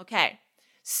 27. Okay.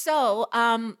 So,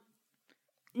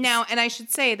 now, and I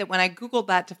should say that when I Googled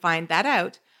that to find that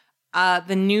out,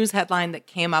 the news headline that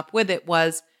came up with it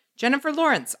was, Jennifer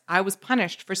Lawrence, I was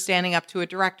punished for standing up to a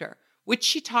director, which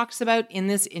she talks about in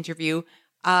this interview.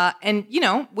 And,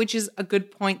 which is a good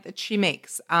point that she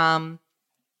makes,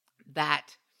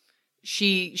 that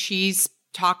she's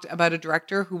talked about a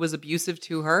director who was abusive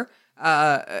to her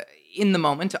in the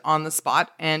moment, on the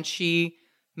spot, and she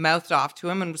mouthed off to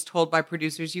him and was told by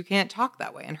producers, you can't talk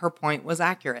that way. And her point was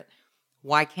accurate.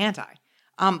 Why can't I?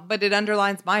 But it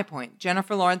underlines my point.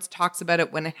 Jennifer Lawrence talks about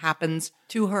it when it happens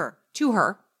to her.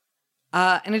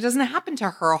 And it doesn't happen to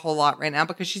her a whole lot right now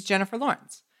because she's Jennifer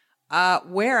Lawrence.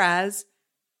 Whereas,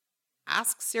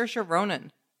 ask Saoirse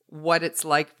Ronan what it's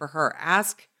like for her.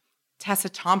 Ask Tessa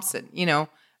Thompson.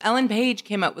 Ellen Page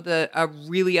came out with a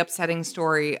really upsetting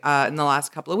story in the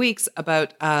last couple of weeks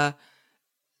about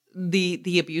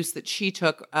the abuse that she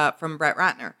took from Brett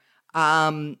Ratner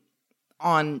on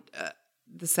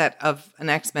the set of an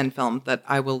X-Men film that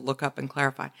I will look up and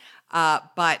clarify.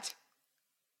 But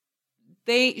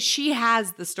she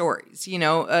has the stories,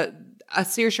 a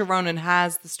Saoirse Ronan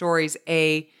has the stories,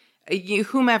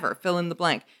 whomever, fill in the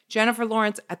blank. Jennifer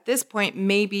Lawrence at this point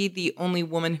may be the only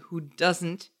woman who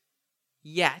doesn't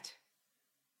yet.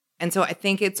 And so I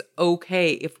think it's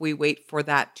okay if we wait for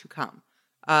that to come.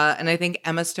 And I think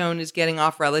Emma Stone is getting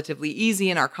off relatively easy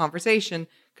in our conversation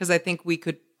because I think we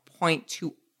could point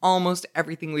to almost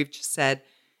everything we've just said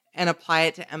and apply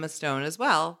it to Emma Stone as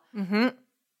well. Mm-hmm.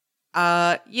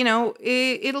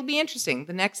 It'll be interesting.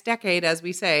 The next decade, as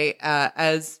we say,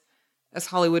 as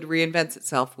Hollywood reinvents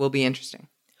itself, will be interesting.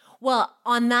 Well,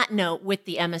 on that note, with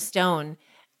the Emma Stone,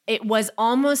 it was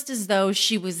almost as though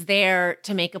she was there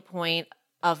to make a point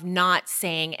of not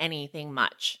saying anything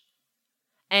much.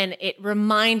 And it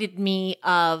reminded me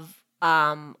of,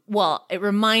 let's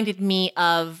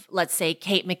say,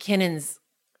 Kate McKinnon's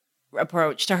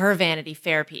approach to her Vanity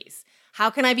Fair piece. How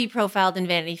can I be profiled in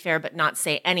Vanity Fair but not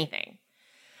say anything?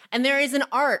 And there is an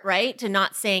art, right, to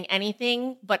not saying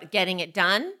anything but getting it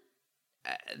done.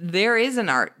 There is an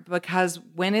art because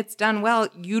when it's done well,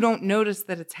 you don't notice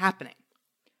that it's happening.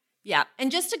 Yeah.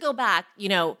 And just to go back,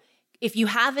 if you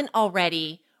haven't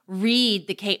already, read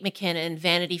the Kate McKinnon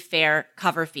Vanity Fair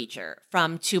cover feature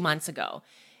from 2 months ago.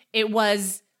 It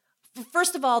was,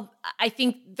 first of all, I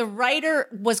think the writer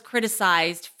was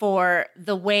criticized for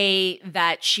the way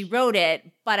that she wrote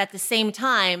it, but at the same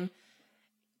time,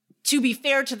 to be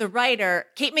fair to the writer,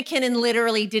 Kate McKinnon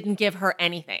literally didn't give her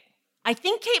anything. I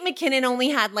think Kate McKinnon only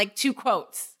had like 2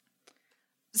 quotes.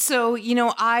 So,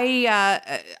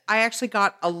 I actually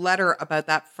got a letter about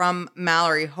that from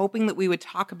Mallory, hoping that we would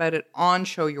talk about it on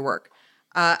Show Your Work,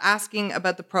 asking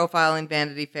about the profile in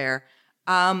Vanity Fair.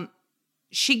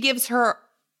 She gives her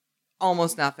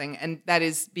almost nothing, and that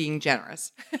is being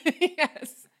generous.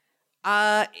 Yes.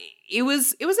 It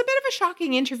was a bit of a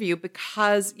shocking interview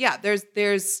because,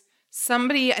 there's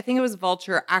somebody, I think it was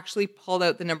Vulture, actually pulled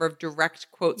out the number of direct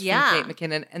quotes from Kate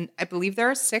McKinnon, and I believe there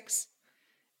are 6.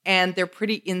 And they're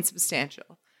pretty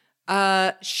insubstantial.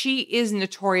 She is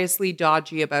notoriously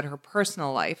dodgy about her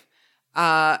personal life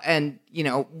and,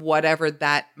 whatever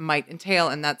that might entail.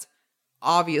 And that's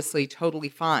obviously totally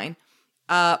fine.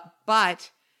 But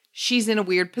she's in a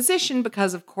weird position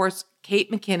because, of course,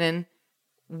 Kate McKinnon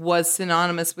was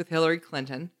synonymous with Hillary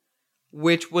Clinton,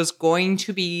 which was going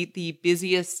to be the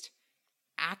busiest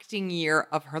acting year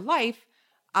of her life.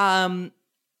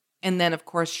 And then, of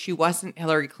course, she wasn't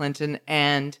Hillary Clinton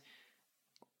and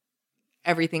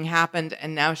everything happened.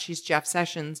 And now she's Jeff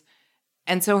Sessions.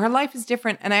 And so her life is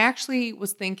different. And I actually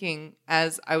was thinking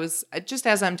as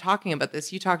I'm talking about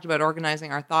this, you talked about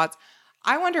organizing our thoughts.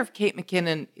 I wonder if Kate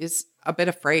McKinnon is a bit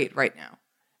afraid right now.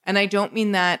 And I don't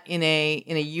mean that in a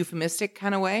euphemistic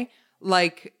kind of way.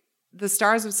 Like the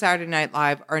stars of Saturday Night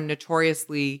Live are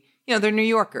notoriously, they're New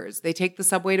Yorkers. They take the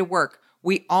subway to work.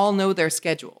 We all know their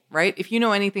schedule, right? If you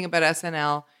know anything about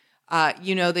SNL,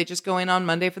 they just go in on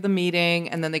Monday for the meeting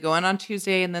and then they go in on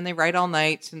Tuesday and then they write all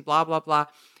night and blah, blah, blah.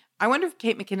 I wonder if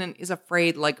Kate McKinnon is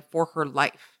afraid, for her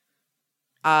life.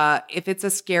 If it's a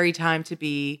scary time to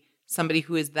be somebody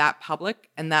who is that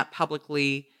public and that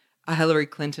publicly a Hillary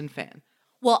Clinton fan.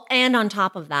 Well, and on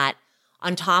top of that,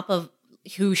 on top of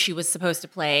who she was supposed to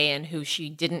play and who she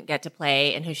didn't get to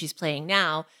play and who she's playing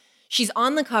now. She's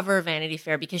on the cover of Vanity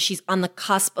Fair because she's on the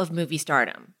cusp of movie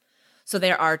stardom. So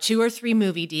there are 2 or 3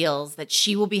 movie deals that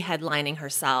she will be headlining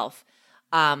herself.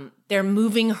 They're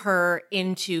moving her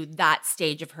into that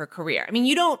stage of her career. I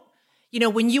mean,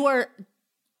 when you are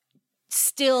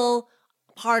still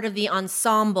part of the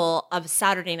ensemble of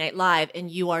Saturday Night Live and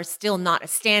you are still not a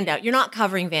standout, you're not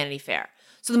covering Vanity Fair.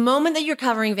 So the moment that you're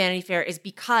covering Vanity Fair is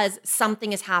because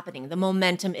something is happening. The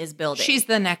momentum is building. She's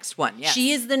the next one, yes.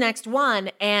 She is the next one.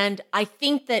 And I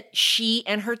think that she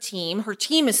and her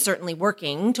team is certainly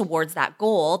working towards that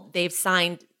goal. They've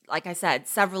signed, like I said,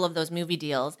 several of those movie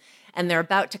deals, and they're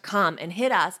about to come and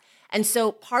hit us. And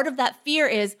so part of that fear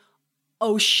is,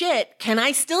 oh shit, can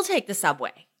I still take the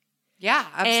subway? Yeah,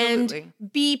 absolutely.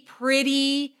 And be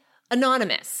pretty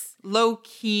anonymous. Low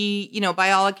key,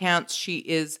 by all accounts, she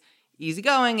is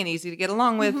easygoing and easy to get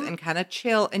along with and kind of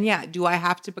chill. And yeah, do I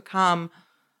have to become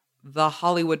the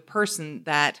Hollywood person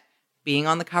that being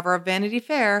on the cover of Vanity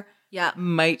Fair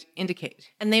might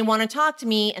indicate? And they want to talk to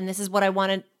me, and this is what I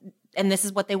want to, and this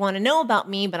is what they want to know about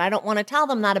me, but I don't want to tell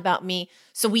them that about me.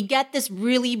 So we get this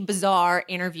really bizarre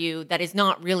interview that is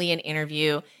not really an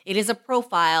interview. It is a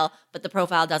profile, but the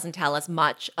profile doesn't tell us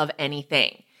much of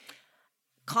anything.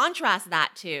 Contrast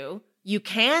that to, you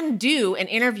can do an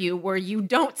interview where you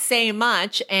don't say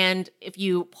much, and if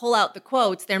you pull out the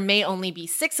quotes, there may only be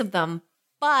 6 of them,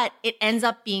 but it ends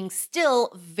up being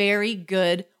still very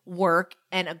good work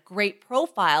and a great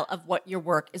profile of what your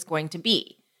work is going to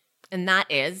be. And that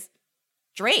is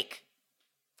Drake.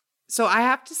 So I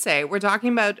have to say, we're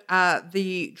talking about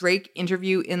the Drake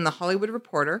interview in The Hollywood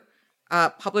Reporter,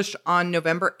 published on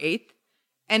November 8th.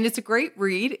 And it's a great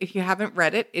read. If you haven't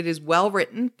read it, it is well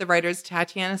written. The writer is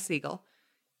Tatiana Siegel.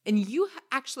 And you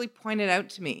actually pointed out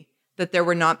to me that there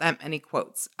were not that many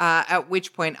quotes, at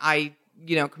which point I,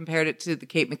 compared it to the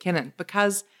Kate McKinnon,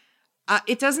 because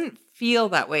it doesn't feel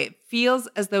that way. It feels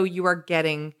as though you are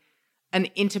getting an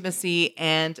intimacy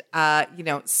and,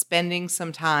 spending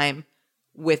some time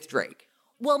with Drake.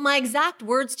 Well, my exact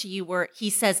words to you were, he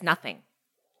says nothing.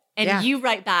 And you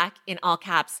write back in all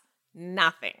caps,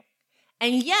 nothing.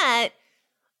 And yet,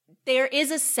 there is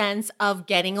a sense of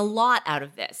getting a lot out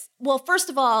of this. Well,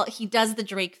 first of all, he does the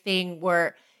Drake thing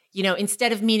where,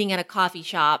 instead of meeting at a coffee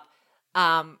shop,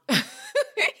 the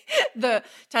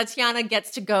Tatiana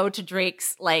gets to go to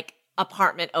Drake's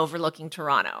apartment overlooking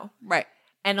Toronto. Right.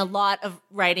 And a lot of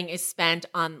writing is spent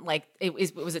on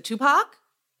was it Tupac?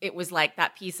 It was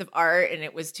that piece of art, and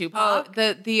it was Tupac.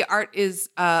 Oh, the art is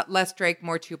less Drake,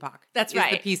 more Tupac. That's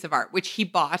right. The piece of art, which he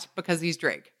bought because he's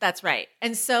Drake. That's right.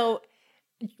 And so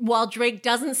while Drake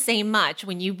doesn't say much,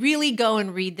 when you really go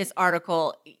and read this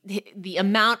article, the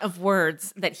amount of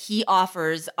words that he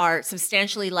offers are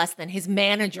substantially less than his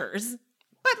managers.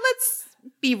 But let's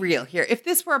be real here. If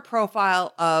this were a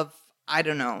profile of, I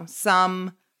don't know,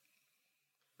 some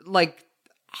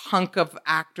hunk of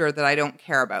actor that I don't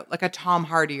care about, like a Tom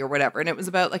Hardy or whatever, and it was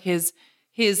about his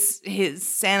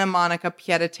Santa Monica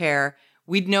pied-a-terre,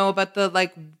 we'd know about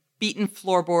the beaten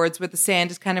floorboards where the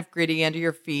sand is kind of gritty under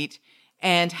your feet,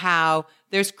 and how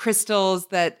there's crystals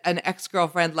that an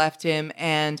ex-girlfriend left him,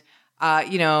 and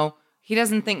he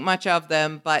doesn't think much of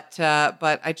them, but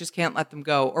I just can't let them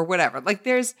go, or whatever.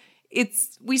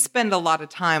 We spend a lot of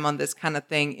time on this kind of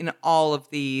thing in all of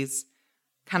these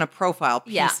kind of profile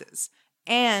pieces. Yeah.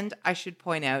 And I should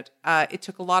point out, it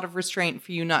took a lot of restraint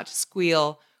for you not to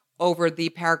squeal over the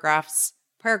paragraphs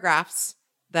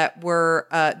that were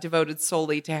devoted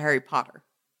solely to Harry Potter.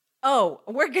 Oh,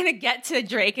 we're going to get to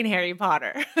Drake and Harry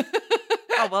Potter.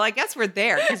 Oh, well, I guess we're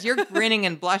there because you're grinning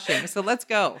and blushing. So let's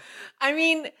go. I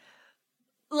mean,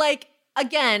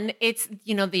 again, it's,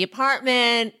 the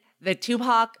apartment, the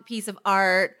Tupac piece of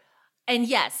art. And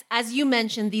yes, as you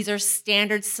mentioned, these are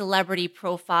standard celebrity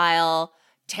profile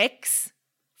ticks,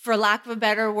 for lack of a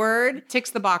better word. Ticks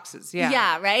the boxes, yeah.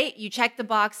 Yeah, right? You check the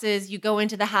boxes, you go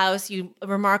into the house, you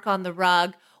remark on the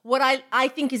rug. What I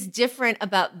think is different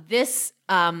about this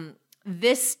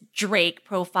this Drake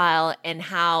profile, and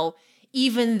how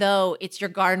even though it's your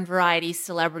garden variety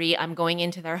celebrity, I'm going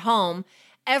into their home,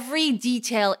 every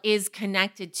detail is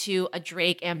connected to a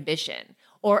Drake ambition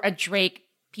or a Drake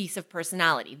piece of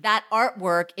personality. That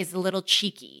artwork is a little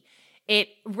cheeky. It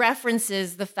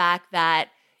references the fact that,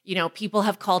 people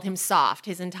have called him soft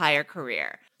his entire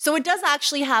career. So it does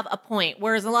actually have a point,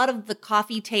 whereas a lot of the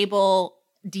coffee table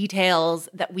details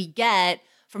that we get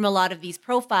from a lot of these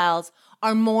profiles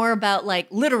are more about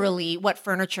literally what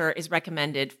furniture is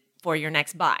recommended for your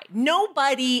next buy.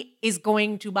 Nobody is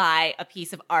going to buy a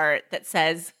piece of art that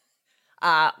says,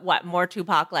 more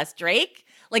Tupac, less Drake.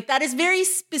 Like, that is very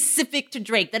specific to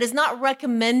Drake. That is not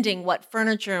recommending what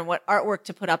furniture and what artwork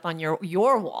to put up on your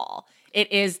wall.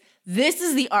 It is, this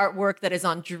is the artwork that is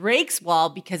on Drake's wall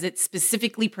because it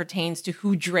specifically pertains to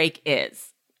who Drake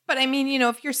is. But I mean, you know,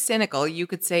 if you're cynical, you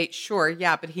could say, sure,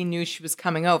 yeah, but he knew she was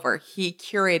coming over. He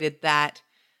curated that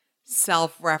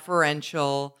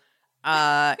self-referential,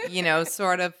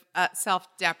 sort of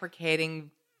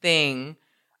self-deprecating thing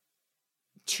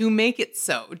to make it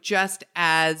so, just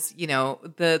as, you know,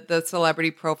 the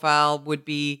celebrity profile would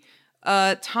be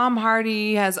Tom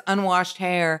Hardy has unwashed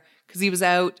hair because he was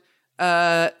out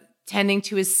tending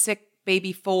to his sick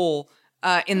baby foal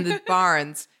in the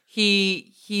barns.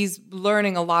 He's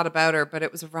learning a lot about her, but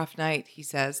it was a rough night, he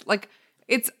says. Like,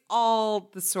 it's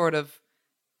all the sort of,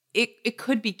 it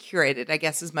could be curated, I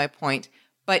guess is my point.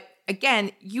 But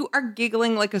again, you are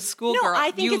giggling like a schoolgirl. No, I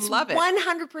think it's love it.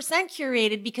 100%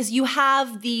 curated because you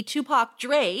have the Tupac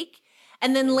Drake,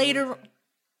 and then later...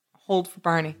 Hold for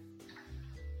Barney.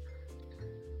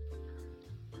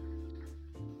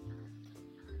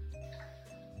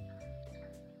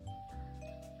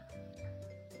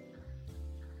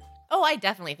 Oh, I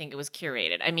definitely think it was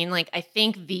curated. I mean, like, I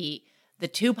think the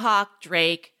Tupac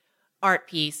Drake art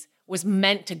piece was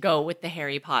meant to go with the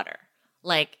Harry Potter.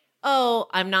 Like, oh,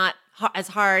 I'm not as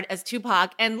hard as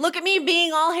Tupac, and look at me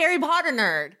being all Harry Potter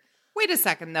nerd. Wait a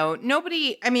second, though.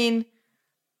 Nobody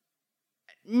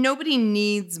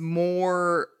needs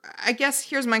more. I guess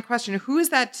here's my question. Who is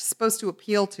that supposed to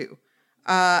appeal to?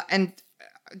 And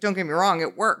don't get me wrong,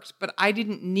 it worked, but I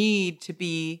didn't need to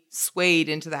be swayed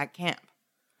into that camp.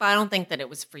 But I don't think that it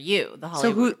was for you, the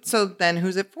Hollywood. So then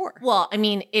who's it for? Well, I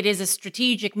mean, it is a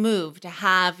strategic move to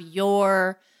have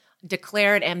your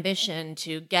declared ambition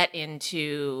to get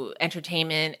into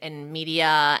entertainment and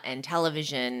media and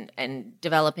television and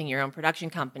developing your own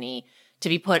production company to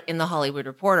be put in the Hollywood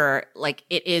Reporter. Like,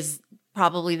 it is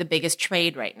probably the biggest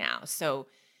trade right now. So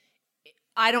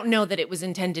I don't know that it was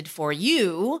intended for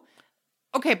you.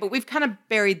 Okay, but we've kind of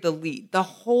buried the lead. The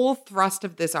whole thrust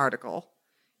of this article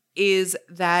is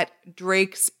that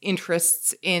Drake's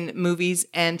interests in movies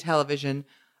and television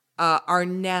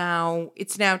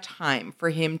it's now time for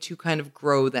him to kind of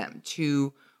grow them,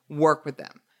 to work with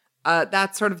them.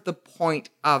 That's sort of the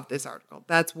point of this article.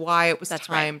 That's why it was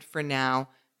timed for now.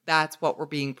 That's what we're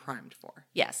being primed for.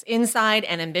 Yes, inside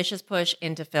an ambitious push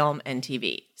into film and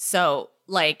TV. So,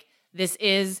 like, this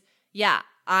is,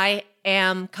 I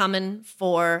am coming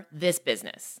for this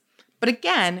business. But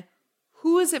again,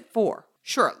 who is it for?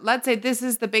 Sure, let's say this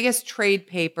is the biggest trade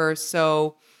paper,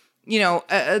 so, you know,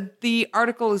 the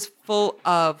article is full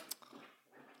of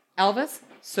Elvis,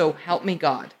 so help me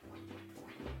God.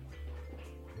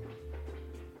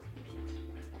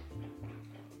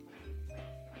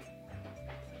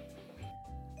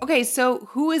 Okay, so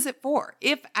who is it for?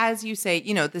 If, as you say,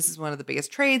 you know, this is one of the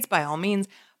biggest trades, by all means,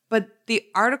 but the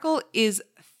article is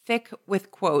thick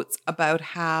with quotes about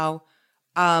how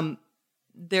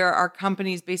there are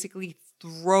companies basically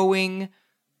throwing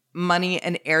money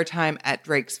and airtime at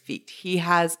Drake's feet. He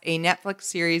has a Netflix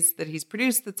series that he's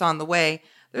produced that's on the way.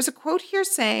 There's a quote here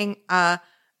saying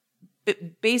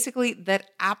basically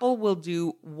that Apple will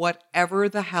do whatever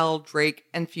the hell Drake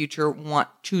and Future want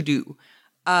to do,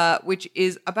 which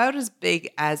is about as big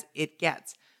as it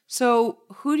gets. So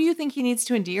who do you think he needs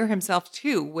to endear himself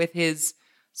to with his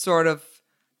sort of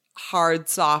hard,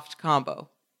 soft combo?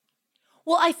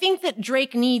 Well, I think that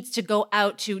Drake needs to go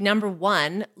out to, number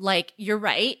one, like, you're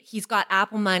right, he's got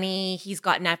Apple money, he's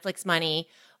got Netflix money,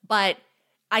 but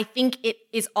I think it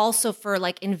is also for,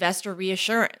 like, investor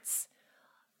reassurance.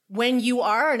 When you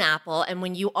are an Apple and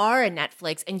when you are a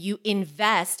Netflix and you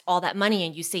invest all that money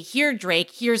and you say, here, Drake,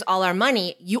 here's all our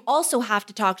money, you also have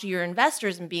to talk to your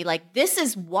investors and be like, this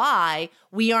is why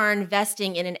we are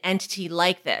investing in an entity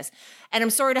like this. And I'm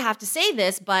sorry to have to say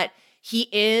this, but he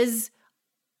is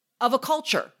of a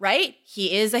culture, right?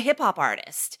 He is a hip hop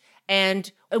artist.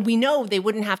 And we know they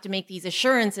wouldn't have to make these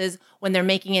assurances when they're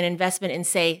making an investment in,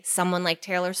 say, someone like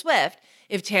Taylor Swift,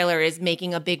 if Taylor is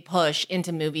making a big push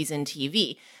into movies and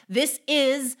TV. This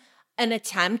is an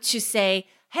attempt to say,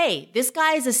 hey, this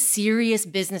guy is a serious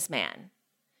businessman.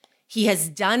 He has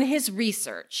done his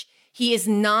research. He is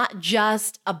not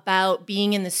just about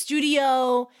being in the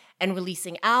studio and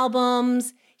releasing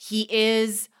albums. He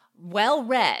is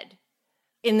well-read.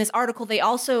 In this article, they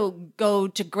also go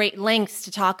to great lengths to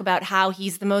talk about how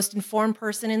he's the most informed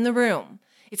person in the room.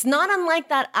 It's not unlike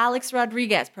that Alex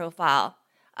Rodriguez profile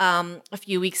a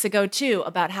few weeks ago, too,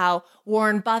 about how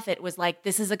Warren Buffett was like,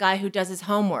 this is a guy who does his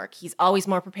homework. He's always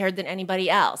more prepared than anybody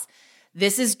else.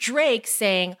 This is Drake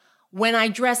saying, when I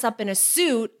dress up in a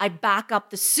suit, I back up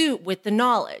the suit with the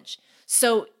knowledge.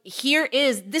 So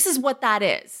this is what that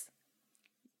is.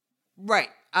 Right.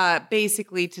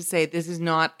 Basically to say this is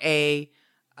not a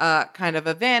kind of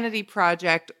a vanity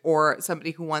project or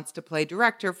somebody who wants to play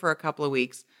director for a couple of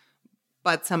weeks,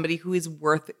 but somebody who is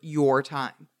worth your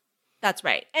time. That's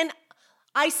right. And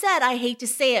I said I hate to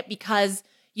say it because,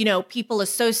 people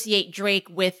associate Drake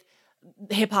with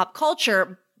hip hop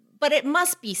culture, but it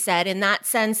must be said in that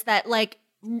sense that, like,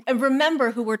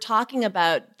 remember who we're talking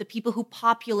about, the people who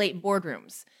populate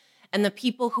boardrooms and the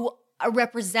people who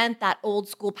represent that old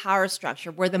school power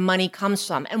structure where the money comes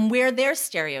from and where their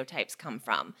stereotypes come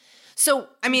from. So,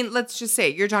 I mean, let's just say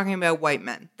you're talking about white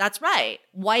men. That's right.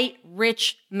 White,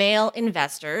 rich, male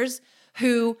investors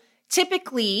who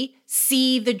typically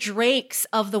see the Drakes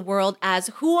of the world as,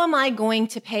 who am I going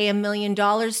to pay $1 million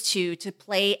to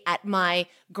play at my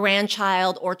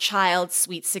grandchild or child's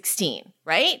sweet 16,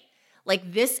 right?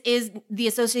 Like, this is the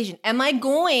association. Am I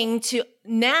going to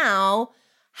now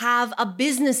have a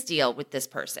business deal with this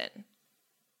person?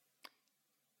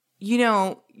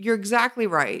 You're exactly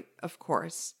right, of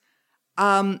course.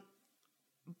 But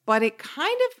it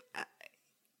kind of,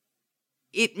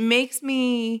 it makes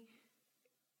me,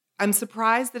 I'm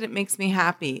surprised that it makes me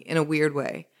happy in a weird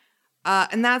way.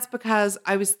 And that's because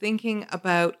I was thinking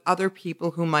about other people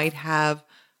who might have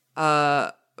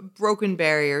broken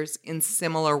barriers in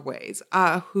similar ways,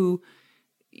 who,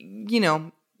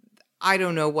 I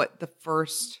don't know what the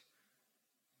first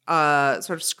sort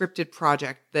of scripted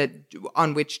project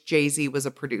on which Jay-Z was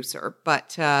a producer,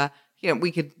 but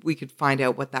we could find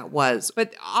out what that was.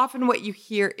 But often what you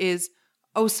hear is,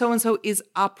 oh, so and so is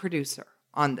a producer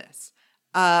on this,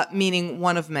 meaning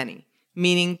one of many,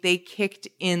 meaning they kicked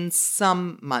in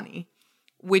some money,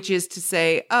 which is to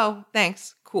say, oh,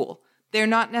 thanks, cool. They're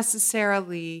not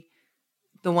necessarily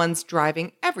the ones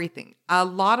driving everything. A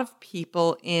lot of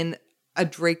people in a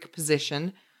Drake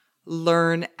position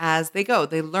learn as they go.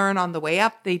 They learn on the way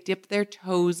up. They dip their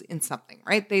toes in something,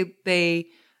 right? They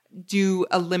do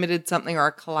a limited something or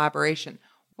a collaboration.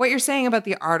 What you're saying about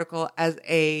the article as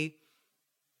a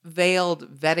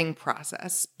veiled vetting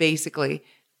process, basically,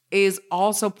 is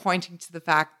also pointing to the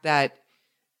fact that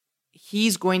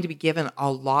he's going to be given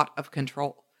a lot of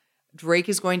control. Drake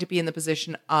is going to be in the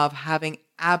position of having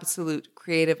absolute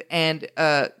creative and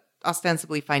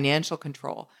ostensibly financial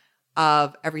control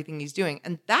of everything he's doing.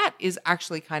 And that is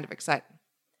actually kind of exciting.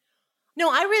 No,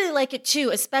 I really like it too,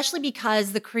 especially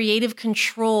because the creative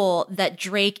control that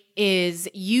Drake is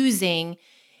using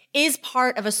is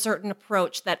part of a certain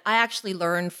approach that I actually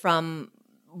learned from,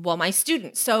 my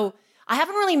students. So I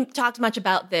haven't really talked much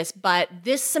about this, but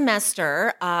this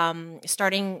semester,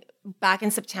 starting back in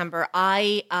September,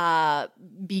 I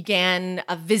began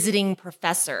a visiting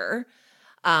professor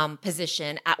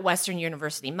position at Western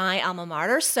University, my alma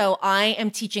mater. So I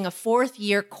am teaching a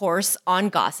 4th-year course on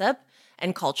gossip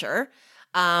and culture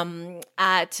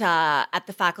at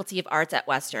the Faculty of Arts at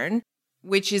Western.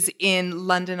 Which is in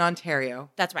London, Ontario.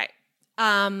 That's right.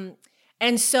 And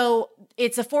so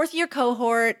it's a 4th-year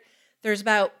cohort. There's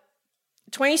about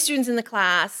 20 students in the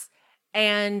class.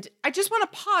 And I just want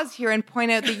to pause here and point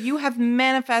out that you have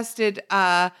manifested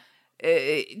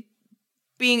being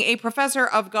a professor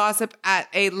of gossip at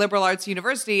a liberal arts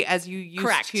university, as you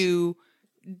used to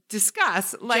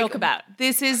discuss. Joke about.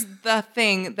 This is the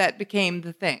thing that became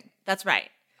the thing. That's right.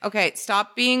 Okay,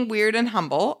 stop being weird and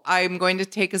humble. I'm going to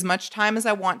take as much time as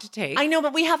I want to take. I know,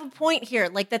 but we have a point here,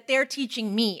 like that they're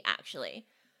teaching me, actually.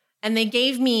 And they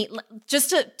gave me, just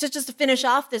to finish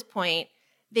off this point,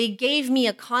 they gave me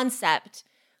a concept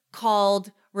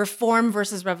called reform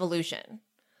versus revolution.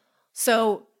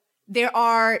 So there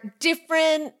are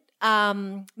different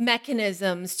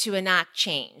mechanisms to enact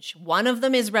change. One of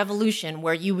them is revolution,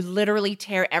 where you literally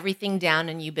tear everything down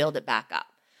and you build it back up.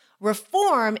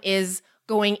 Reform is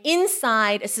going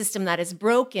inside a system that is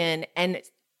broken and,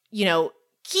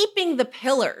 keeping the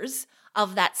pillars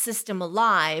of that system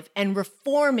alive and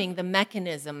reforming the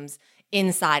mechanisms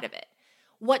inside of it.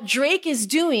 What Drake is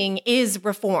doing is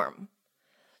reform.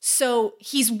 So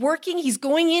he's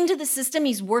going into the system,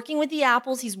 he's working with the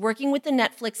Apples, he's working with the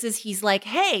Netflixes. He's like,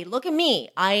 hey, look at me.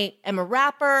 I am a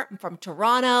rapper, I'm from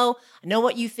Toronto. I know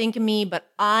what you think of me, but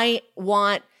I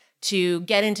want to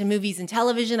get into movies and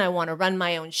television. I want to run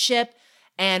my own ship,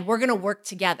 and we're going to work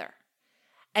together.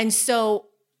 And so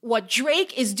what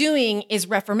Drake is doing is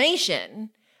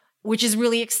reformation, which is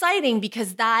really exciting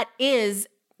because that is,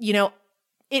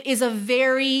 it is a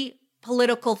very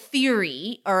political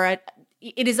theory, or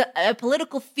it is a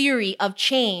political theory of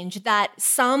change that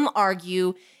some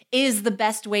argue is the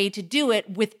best way to do it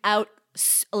without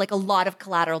like a lot of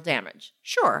collateral damage.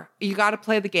 Sure, you got to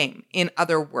play the game, in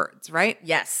other words, right?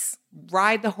 Yes.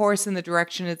 Ride the horse in the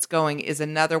direction it's going is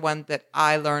another one that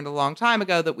I learned a long time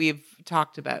ago that we've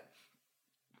talked about.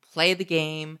 Play the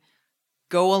game,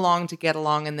 go along to get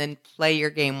along, and then play your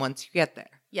game once you get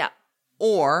there. Yeah.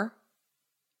 Or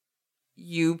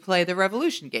you play the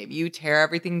revolution game. You tear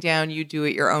everything down. You do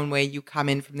it your own way. You come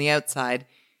in from the outside.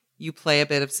 You play a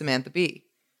bit of Samantha Bee.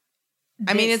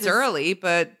 I mean, it's early,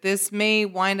 but this may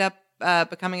wind up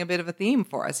becoming a bit of a theme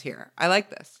for us here. I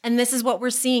like this. And this is what we're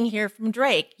seeing here from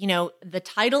Drake. You know, the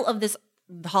title of this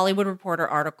Hollywood Reporter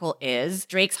article is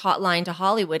Drake's Hotline to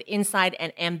Hollywood, Inside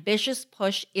an Ambitious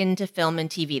Push into Film and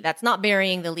TV. That's not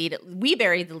burying the lead. We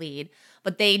buried the lead,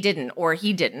 but they didn't, or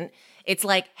he didn't. It's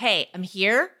like, hey, I'm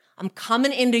here. I'm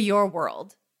coming into your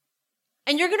world,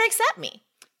 and you're going to accept me.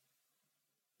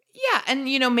 Yeah, and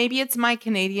maybe it's my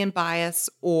Canadian bias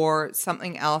or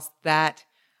something else that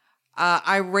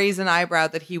I raise an eyebrow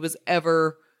that he was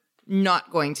ever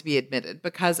not going to be admitted,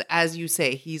 because as you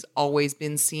say, he's always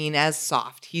been seen as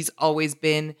soft. He's always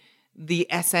been the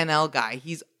SNL guy.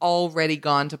 He's already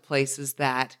gone to places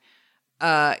that,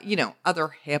 other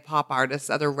hip hop artists,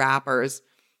 other rappers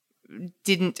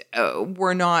did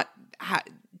not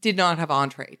have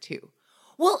entree to.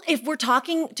 Well, if we're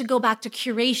talking to go back to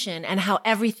curation and how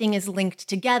everything is linked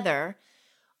together,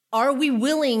 are we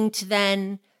willing to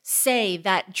then say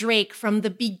that Drake, from the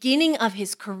beginning of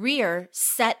his career,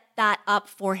 set that up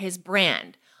for his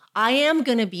brand? I am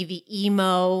going to be the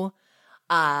emo,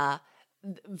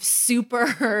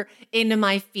 super into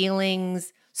my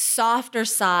feelings, softer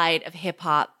side of hip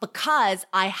hop because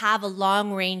I have a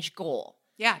long range goal.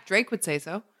 Yeah, Drake would say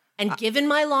so. And given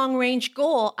my long range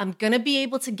goal, I'm going to be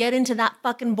able to get into that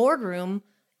fucking boardroom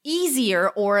easier,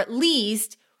 or at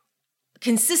least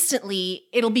consistently,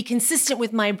 it'll be consistent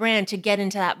with my brand to get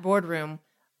into that boardroom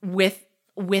with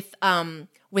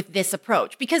this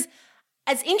approach. Because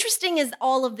as interesting as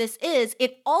all of this is,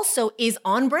 it also is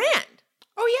on brand.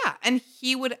 Oh yeah, and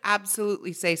he would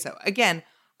absolutely say so. Again,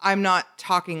 I'm not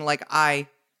talking like I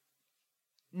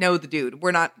know the dude.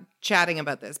 We're not chatting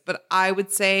about this, but I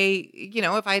would say,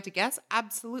 if I had to guess,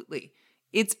 absolutely.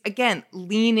 It's, again,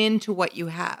 lean into what you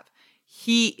have.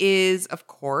 He is, of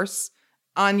course,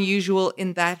 unusual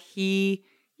in that he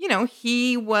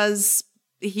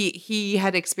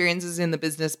had experiences in the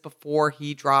business before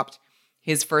he dropped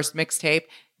his first mixtape.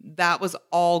 That was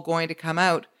all going to come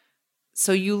out.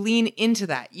 So you lean into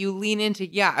that. You lean into,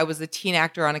 I was a teen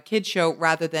actor on a kid show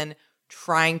rather than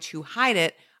trying to hide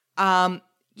it.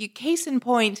 Case in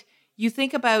point, you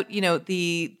think about,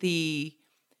 the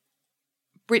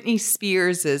Britney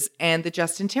Spearses and the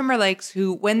Justin Timberlakes,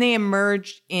 who, when they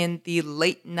emerged in the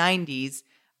late 90s,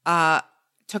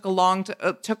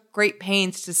 took great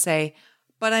pains to say,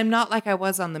 but I'm not like I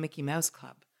was on the Mickey Mouse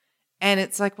Club. And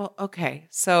it's like, well, okay,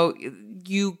 so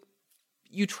you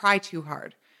try too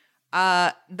hard.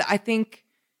 I think,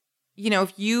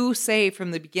 if you say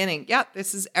from the beginning,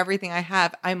 this is everything I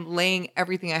have, I'm laying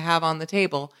everything I have on the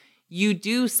table, you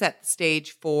do set the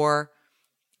stage for,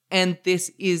 and this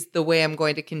is the way I'm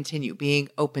going to continue, being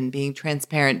open, being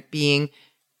transparent, being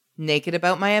naked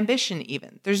about my ambition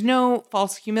even. There's no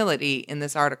false humility in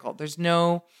this article. There's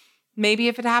no, maybe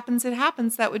if it happens,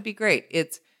 that would be great.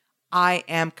 It's, I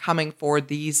am coming for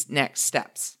these next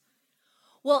steps.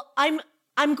 Well,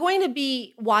 I'm going to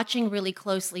be watching really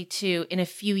closely too in a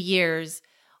few years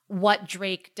what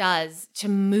Drake does to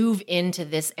move into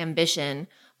this ambition,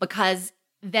 because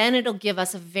then it'll give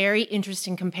us a very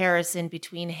interesting comparison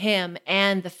between him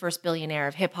and the first billionaire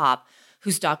of hip hop,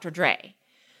 who's Dr. Dre.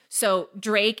 So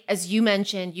Drake, as you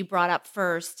mentioned, you brought up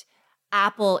first,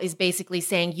 Apple is basically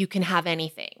saying you can have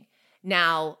anything.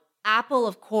 Now, Apple,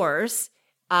 of course,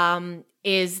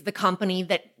 is the company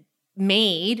that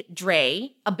made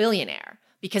Dre a billionaire,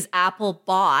 because Apple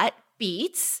bought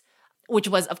Beats, which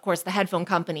was, of course, the headphone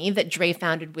company that Dre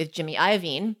founded with Jimmy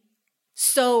Iovine.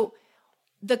 So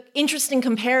the interesting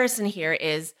comparison here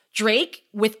is Drake,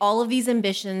 with all of these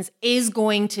ambitions, is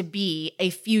going to be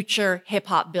a future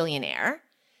hip-hop billionaire.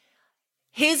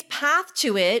 His path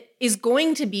to it is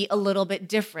going to be a little bit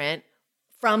different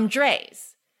from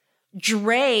Dre's.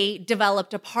 Dre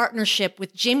developed a partnership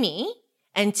with Jimmy,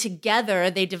 and together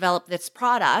they developed this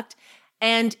product.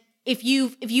 And if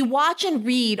you watch and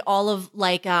read all of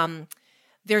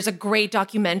there's a great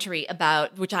documentary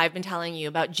about, which I've been telling you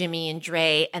about, Jimmy and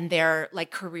Dre and their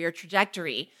career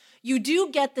trajectory. You do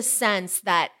get the sense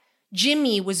that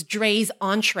Jimmy was Dre's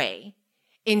entree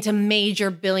into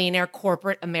major billionaire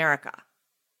corporate America.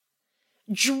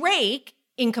 Drake,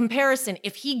 in comparison,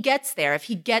 if he gets there, if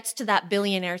he gets to that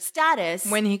billionaire status.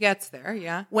 When he gets there,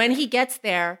 yeah. When he gets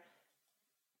there,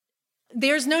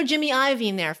 There's no Jimmy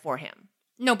Iovine there for him.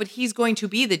 No, but he's going to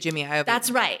be the Jimmy Iovine.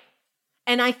 That's right.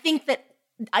 And I think that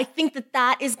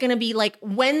that is going to be like,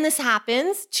 when this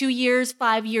happens, 2 years,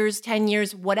 5 years, 10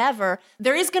 years, whatever,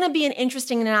 there is going to be an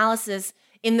interesting analysis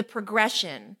in the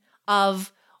progression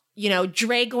of,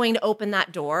 Dre going to open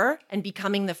that door and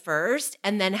becoming the first,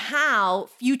 and then how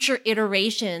future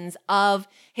iterations of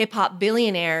hip hop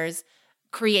billionaires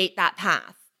create that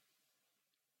path.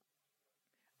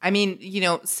 I mean,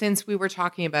 since we were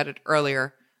talking about it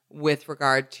earlier with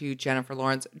regard to Jennifer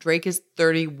Lawrence, Drake is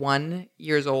 31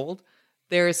 years old.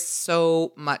 There is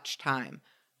so much time.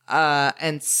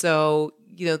 And so,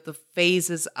 the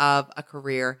phases of a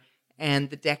career and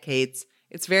the decades,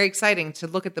 it's very exciting to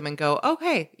look at them and go,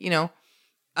 okay,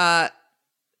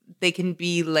 they can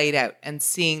be laid out, and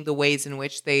seeing the ways in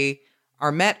which they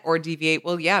are met or deviate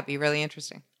will, be really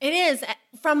interesting. It is,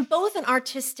 from both an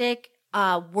artistic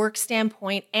work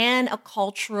standpoint and a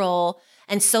cultural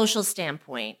and social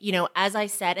standpoint. As I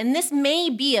said, and this may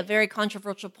be a very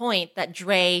controversial point, that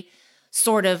Dre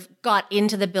sort of got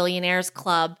into the Billionaires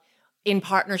Club in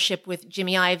partnership with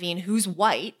Jimmy Iovine, who's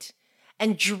white,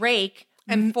 and Drake.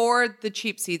 And for the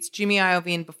cheap seats, Jimmy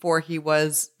Iovine, before he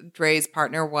was Dre's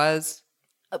partner, was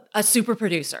a super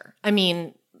producer. I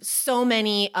mean, so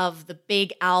many of the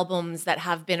big albums that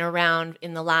have been around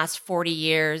in the last 40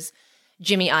 years,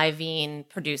 Jimmy Iovine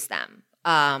produced them.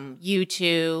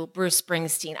 U2, Bruce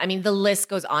Springsteen. I mean, the list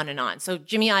goes on and on. So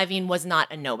Jimmy Iovine was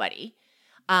not a nobody.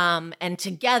 And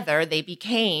together they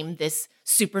became this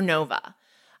supernova.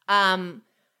 From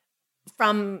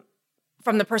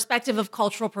the perspective of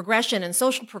cultural progression and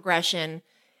social progression,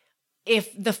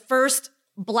 if the first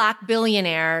Black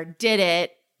billionaire did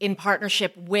it in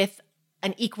partnership with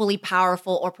an equally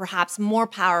powerful or perhaps more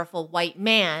powerful white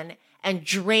man, and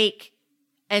Drake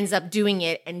ends up doing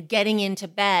it and getting into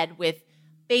bed with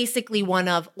basically one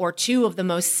of or two of the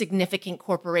most significant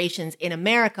corporations in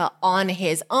America on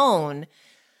his own,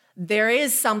 there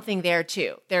is something there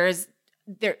too.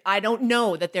 I don't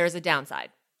know that there's a downside.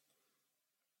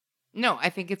 No, I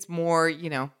think it's more,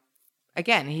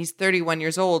 again, he's 31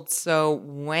 years old. So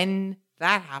when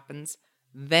that happens,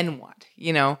 then what?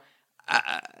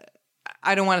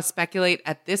 I don't want to speculate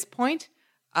at this point.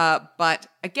 But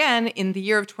again, in the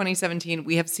year of 2017,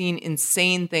 we have seen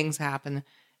insane things happen,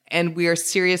 and we are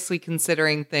seriously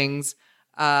considering things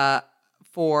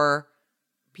for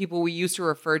people we used to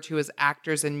refer to as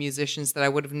actors and musicians that I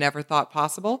would have never thought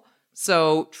possible.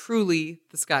 So truly,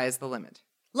 the sky is the limit.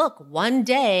 Look, one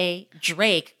day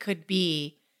Drake could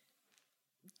be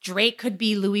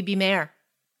Louis B. Mayer.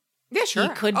 Yeah, sure. He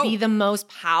could be the most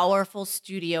powerful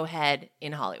studio head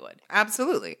in Hollywood.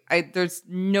 Absolutely. There's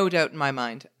no doubt in my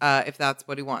mind, if that's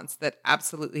what he wants, that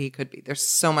absolutely he could be. There's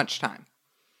so much time.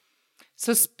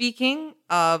 So speaking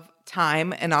of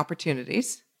time and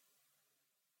opportunities,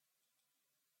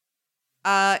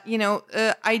 there's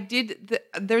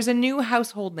a new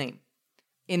household name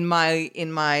in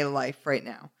my life right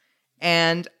now.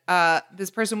 And this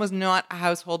person was not a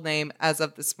household name as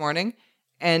of this morning.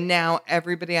 And now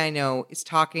everybody I know is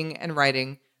talking and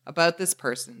writing about this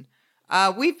person.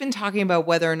 We've been talking about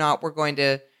whether or not we're going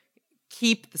to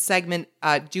keep the segment,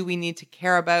 Do We Need to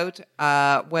Care About,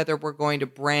 whether we're going to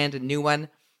brand a new one.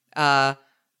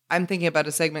 I'm thinking about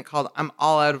a segment called I'm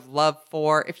All Out of Love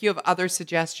For. If you have other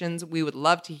suggestions, we would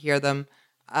love to hear them.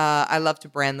 I love to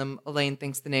brand them. Elaine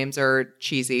thinks the names are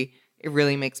cheesy. It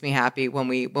really makes me happy when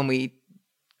we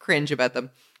cringe about them.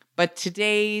 But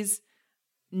today's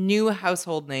new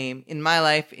household name in my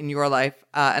life, in your life,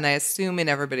 and I assume in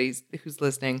everybody's who's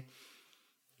listening,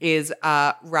 is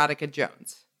Radhika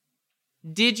Jones.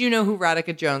 Did you know who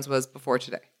Radhika Jones was before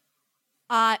today?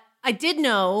 I did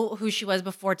know who she was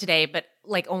before today, but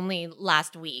like only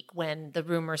last week when the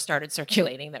rumor started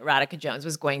circulating that Radhika Jones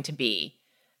was going to be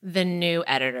the new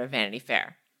editor of Vanity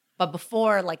Fair. But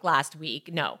before like last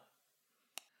week, no.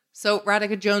 So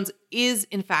Radhika Jones is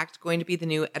in fact going to be the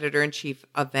new editor-in-chief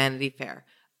of Vanity Fair.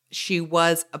 She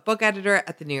was a book editor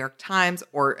at the New York Times,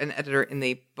 or an editor in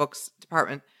the books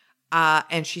department,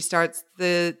 and she starts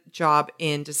the job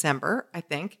in December, I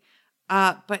think.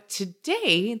 But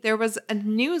today there was a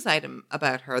news item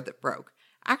about her that broke.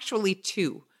 Actually,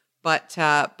 two, but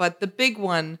the big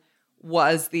one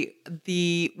was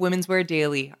the Women's Wear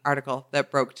Daily article that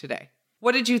broke today.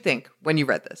 What did you think when you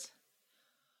read this?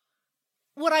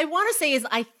 What I want to say is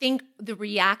I think the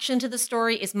reaction to the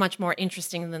story is much more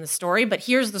interesting than the story, but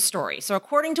here's the story. So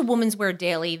according to Women's Wear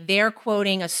Daily, they're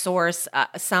quoting a source,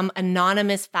 some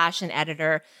anonymous fashion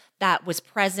editor that was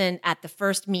present at the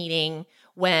first meeting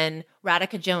when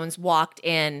Radhika Jones walked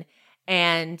in,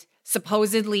 and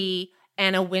supposedly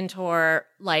Anna Wintour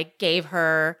gave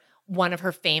her one of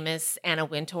her famous Anna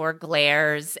Wintour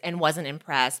glares and wasn't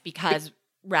impressed because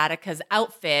Radhika's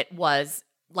outfit was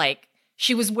like,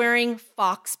 she was wearing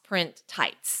fox print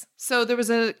tights. So there was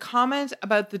a comment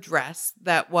about the dress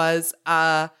that was,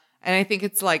 and I think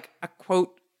it's like a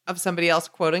quote of somebody else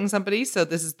quoting somebody. So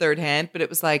this is third hand, but it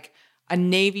was like a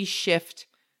navy shift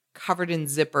covered in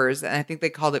zippers. And I think they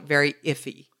called it very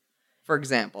iffy, for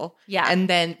example. Yeah. And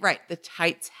then, right, the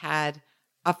tights had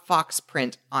a fox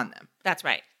print on them. That's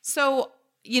right. So,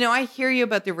 I hear you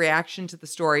about the reaction to the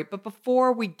story, but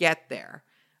before we get there,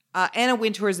 Anna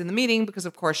Wintour is in the meeting because,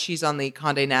 of course, she's on the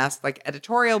Condé Nast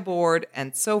editorial board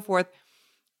and so forth.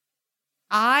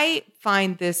 I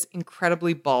find this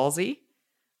incredibly ballsy.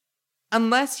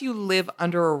 Unless you live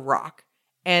under a rock,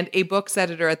 and a books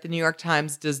editor at the New York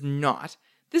Times does not,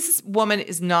 this woman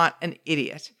is not an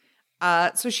idiot.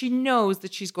 So she knows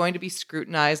that she's going to be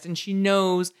scrutinized, and she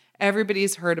knows everybody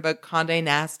has heard about Condé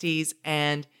Nasties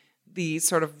and the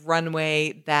sort of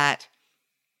runway that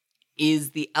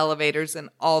is the elevators and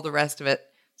all the rest of it.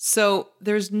 So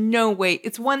there's no way.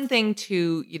 It's one thing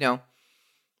to,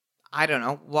 I don't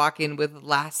know, walk in with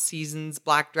last season's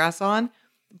black dress on.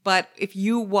 But if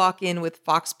you walk in with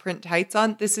fox print tights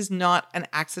on, this is not an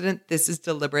accident. This is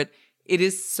deliberate. It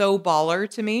is so baller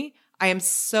to me. I am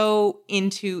so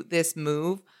into this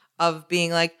move of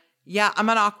being like, yeah, I'm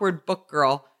an awkward book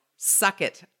girl. Suck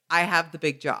it. I have the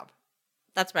big job.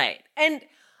 That's right. And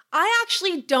I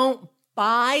actually don't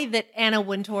buy that Anna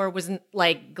Wintour wasn't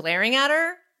glaring at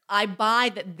her. I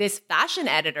buy that this fashion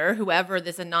editor, whoever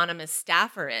this anonymous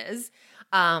staffer is,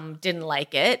 didn't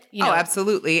like it. Oh,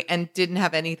 absolutely. And didn't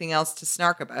have anything else to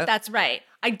snark about. That's right.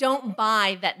 I don't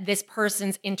buy that this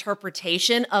person's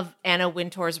interpretation of Anna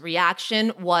Wintour's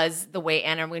reaction was the way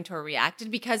Anna Wintour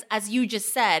reacted because, as you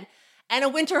just said, Anna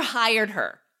Wintour hired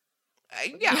her.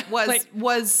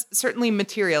 Was certainly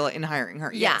material in hiring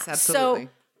her. Yeah. Yes, absolutely. So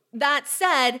that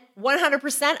said,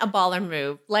 100% a baller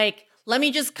move. Let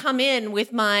me just come in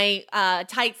with my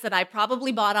tights that I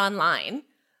probably bought online.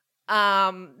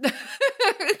 Or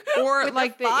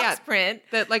with the fox print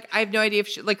that I have no idea if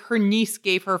she, her niece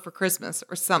gave her for Christmas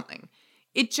or something.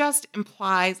 It just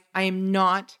implies I am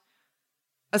not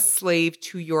a slave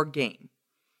to your game.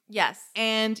 Yes.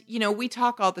 And, we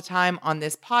talk all the time on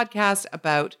this podcast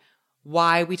about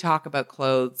why we talk about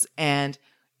clothes and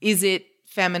is it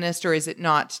feminist or is it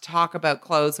not to talk about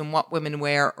clothes and what women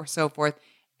wear or so forth.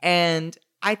 And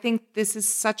I think this is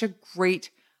such a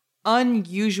great,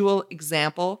 unusual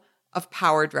example of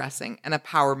power dressing and a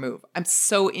power move. I'm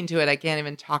so into it, I can't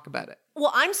even talk about it.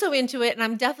 Well, I'm so into it, and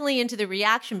I'm definitely into the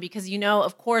reaction because,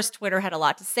 of course, Twitter had a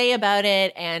lot to say about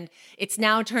it, and it's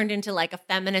now turned into a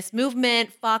feminist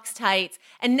movement, fox tights,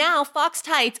 and now fox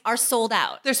tights are sold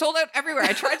out. They're sold out everywhere.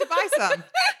 I tried to buy some.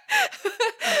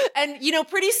 And,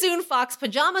 pretty soon fox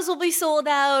pajamas will be sold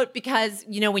out because,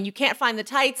 when you can't find the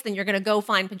tights, then you're going to go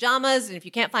find pajamas, and if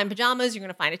you can't find pajamas, you're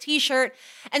going to find a t-shirt.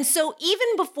 And so even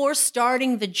before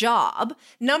starting the job,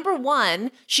 number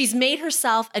one, she's made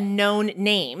herself a known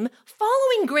name,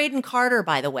 following Graydon Carter,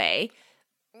 by the way,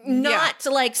 not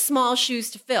small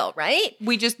shoes to fill, right?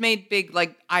 We just made big,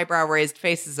 eyebrow raised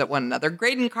faces at one another.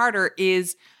 Graydon Carter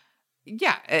is,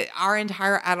 our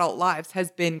entire adult lives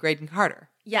has been Graydon Carter.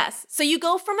 Yes. So you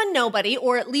go from a nobody,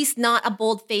 or at least not a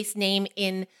bold-faced name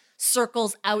in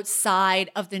circles outside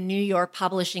of the New York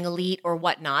publishing elite or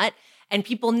whatnot, and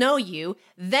people know you,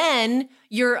 then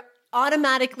you're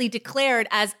automatically declared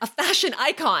as a fashion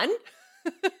icon.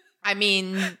 I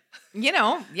mean,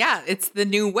 it's the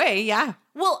new way, yeah.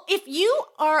 Well, if you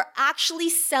are actually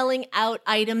selling out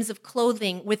items of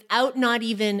clothing without not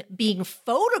even being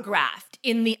photographed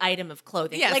in the item of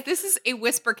clothing. Yes, this is a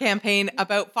whisper campaign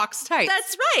about fox tights.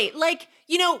 That's right.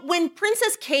 When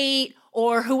Princess Kate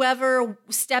or whoever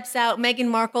steps out, Meghan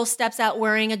Markle steps out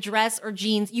wearing a dress or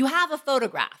jeans, you have a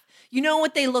photograph. You know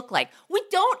what they look like. We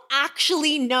don't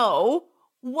actually know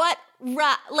what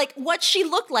she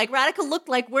looked like, Radhika looked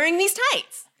like wearing these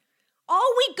tights.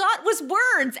 All we got was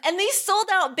words, and they sold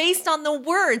out based on the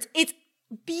words. It's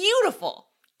beautiful.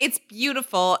 It's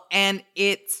beautiful, and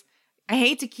I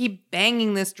hate to keep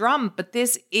banging this drum, but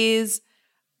this is,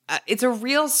 it's a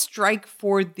real strike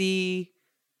for the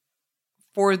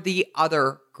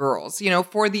other girls,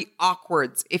 for the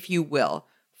awkwards, if you will,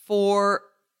 for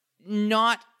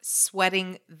not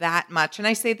sweating that much. And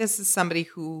I say this as somebody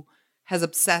who has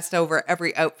obsessed over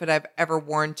every outfit I've ever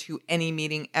worn to any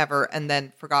meeting ever and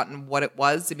then forgotten what it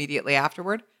was immediately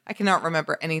afterward. I cannot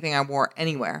remember anything I wore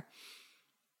anywhere.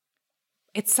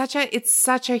 It's such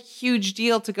a huge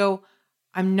deal to go,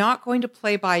 I'm not going to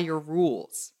play by your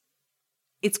rules.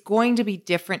 It's going to be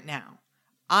different now.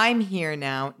 I'm here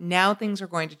now. Now things are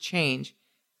going to change.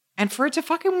 and for it to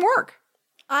fucking work.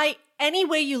 Any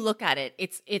way you look at it,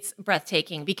 it's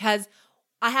breathtaking, because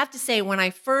I have to say, when I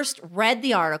first read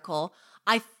the article,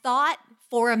 I thought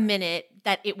for a minute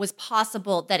that it was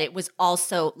possible that it was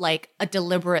also like a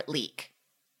deliberate leak.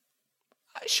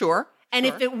 Sure. And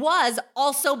if it was,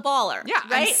 also baller. Yeah,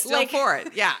 right? I'm still for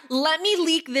it. Yeah. Let me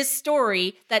leak this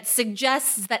story that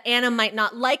suggests that Anna might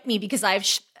not like me because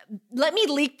let me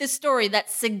leak this story that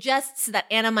suggests that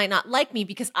Anna might not like me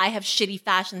because I have shitty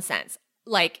fashion sense.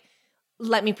 Like,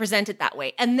 let me present it that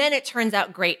way. And then it turns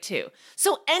out great too.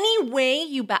 So any way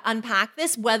you unpack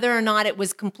this, whether or not it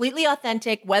was completely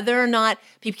authentic, whether or not,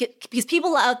 because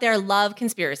people out there love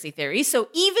conspiracy theories. So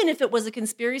even if it was a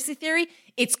conspiracy theory,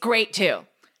 it's great too.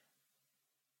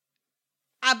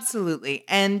 Absolutely.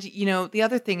 And, the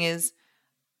other thing is,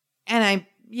 and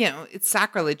it's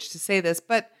sacrilege to say this,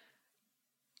 but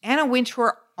Anna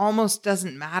Wintour almost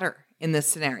doesn't matter in this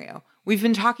scenario. We've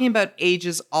been talking about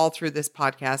ages all through this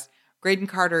podcast. Graydon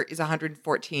Carter is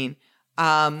 114.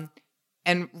 And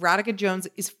Radhika Jones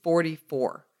is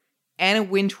 44. Anna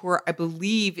Wintour, I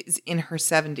believe, is in her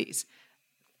 70s.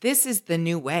 This is the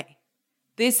new way.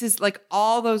 This is like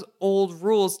all those old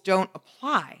rules don't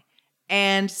apply.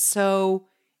 And so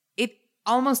it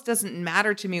almost doesn't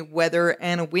matter to me whether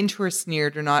Anna Wintour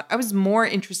sneered or not. I was more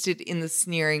interested in the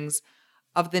sneerings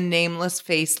of the nameless,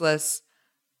 faceless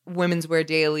Women's Wear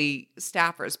Daily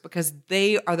staffers, because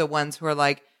they are the ones who are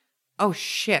like, oh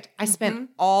shit, I spent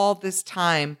all this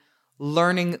time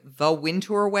learning the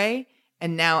Wintour way,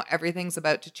 and now everything's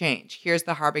about to change. Here's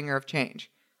the harbinger of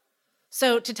change.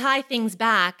 So to tie things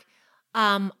back,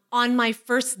 on my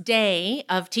first day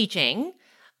of teaching,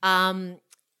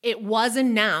 it was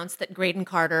announced that Graydon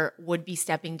Carter would be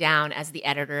stepping down as the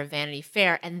editor of Vanity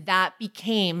Fair, and that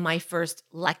became my first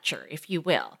lecture, if you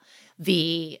will.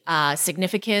 The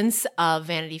significance of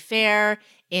Vanity Fair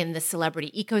in the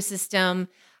celebrity ecosystem,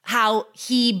 how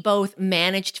he both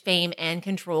managed fame and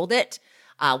controlled it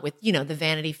with, the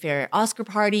Vanity Fair Oscar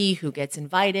party, who gets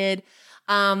invited,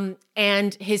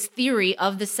 and his theory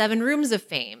of the 7 rooms of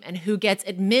fame and who gets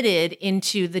admitted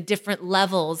into the different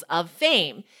levels of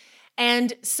fame.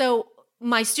 And so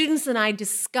my students and I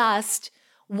discussed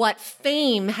what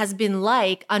fame has been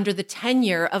like under the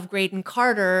tenure of Graydon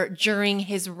Carter during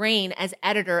his reign as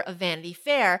editor of Vanity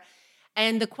Fair.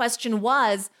 And the question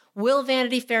was, will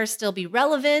Vanity Fair still be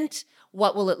relevant?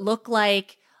 What will it look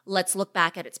like? Let's look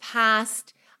back at its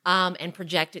past and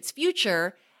project its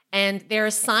future. And their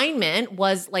assignment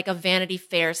was like a Vanity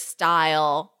Fair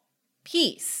style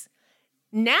piece.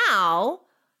 Now,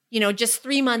 just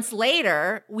 3 months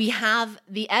later, we have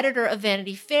the editor of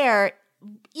Vanity Fair,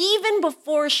 even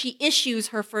before she issues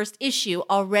her first issue,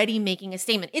 already making a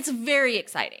statement. It's very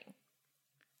exciting.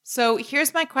 So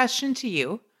here's my question to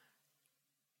you.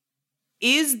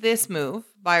 Is this move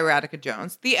by Radhika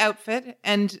Jones, the outfit,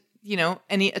 and,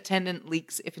 any attendant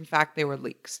leaks, if in fact they were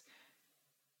leaks,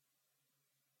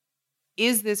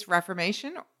 is this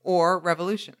reformation or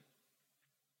revolution?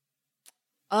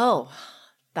 Oh,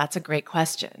 that's a great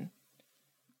question.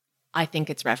 I think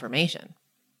it's reformation.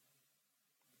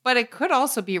 But it could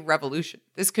also be a revolution.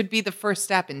 This could be the first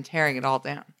step in tearing it all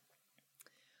down.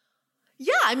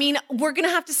 Yeah, we're going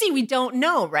to have to see. We don't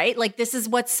know, right? Like, this is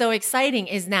what's so exciting,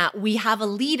 is that we have a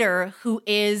leader who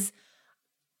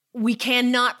we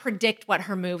cannot predict what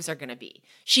her moves are going to be.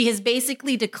 She has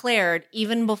basically declared,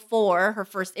 even before her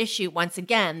first issue, once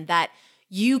again, that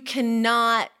you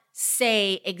cannot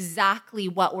say exactly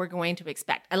what we're going to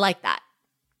expect. I like that.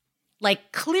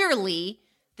 Like, clearly,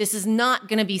 this is not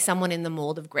going to be someone in the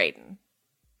mold of Graydon.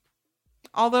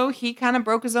 Although he kind of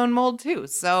broke his own mold too.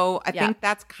 So I think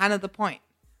that's kind of the point.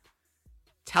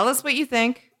 Tell us what you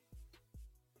think.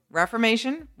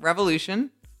 Reformation,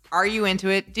 revolution. Are you into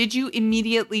it? Did you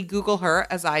immediately Google her,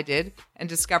 as I did, and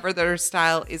discover that her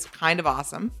style is kind of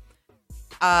awesome?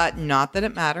 Not that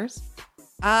it matters.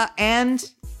 And,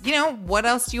 what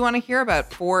else do you want to hear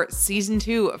about for season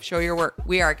 2 of Show Your Work?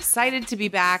 We are excited to be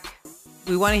back.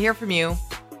 We want to hear from you.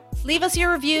 Leave us your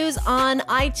reviews on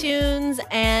iTunes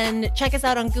and check us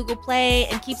out on Google Play,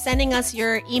 and keep sending us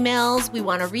your emails. We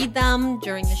want to read them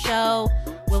during the show.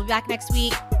 We'll be back next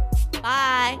week.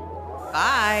 Bye.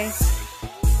 Bye.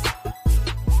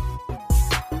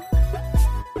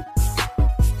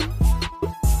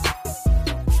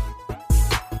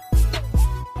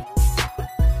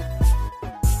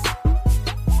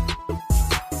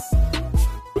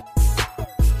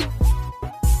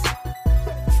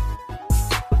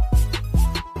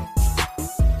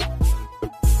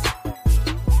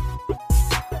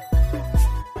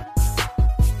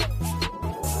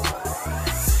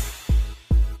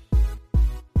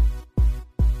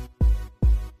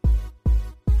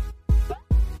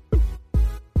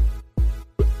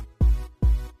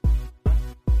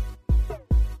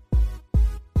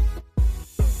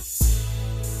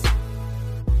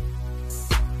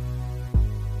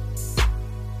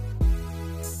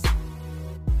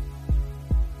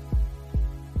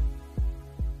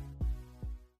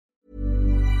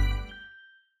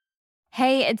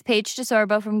 Hey, it's Paige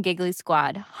DeSorbo from Giggly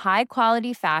Squad. High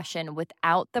quality fashion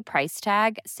without the price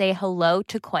tag. Say hello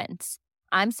to Quince.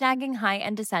 I'm snagging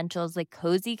high-end essentials like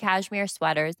cozy cashmere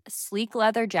sweaters, sleek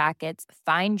leather jackets,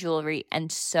 fine jewelry,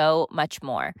 and so much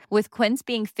more. With Quince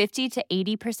being 50 to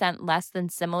 80% less than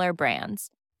similar brands.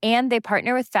 And they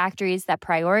partner with factories that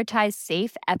prioritize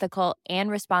safe, ethical, and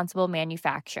responsible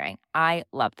manufacturing. I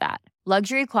love that.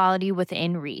 Luxury quality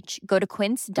within reach. Go to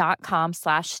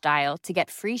quince.com/style to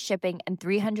get free shipping and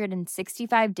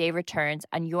 365-day returns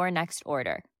on your next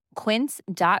order.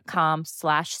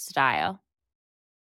 Quince.com/style.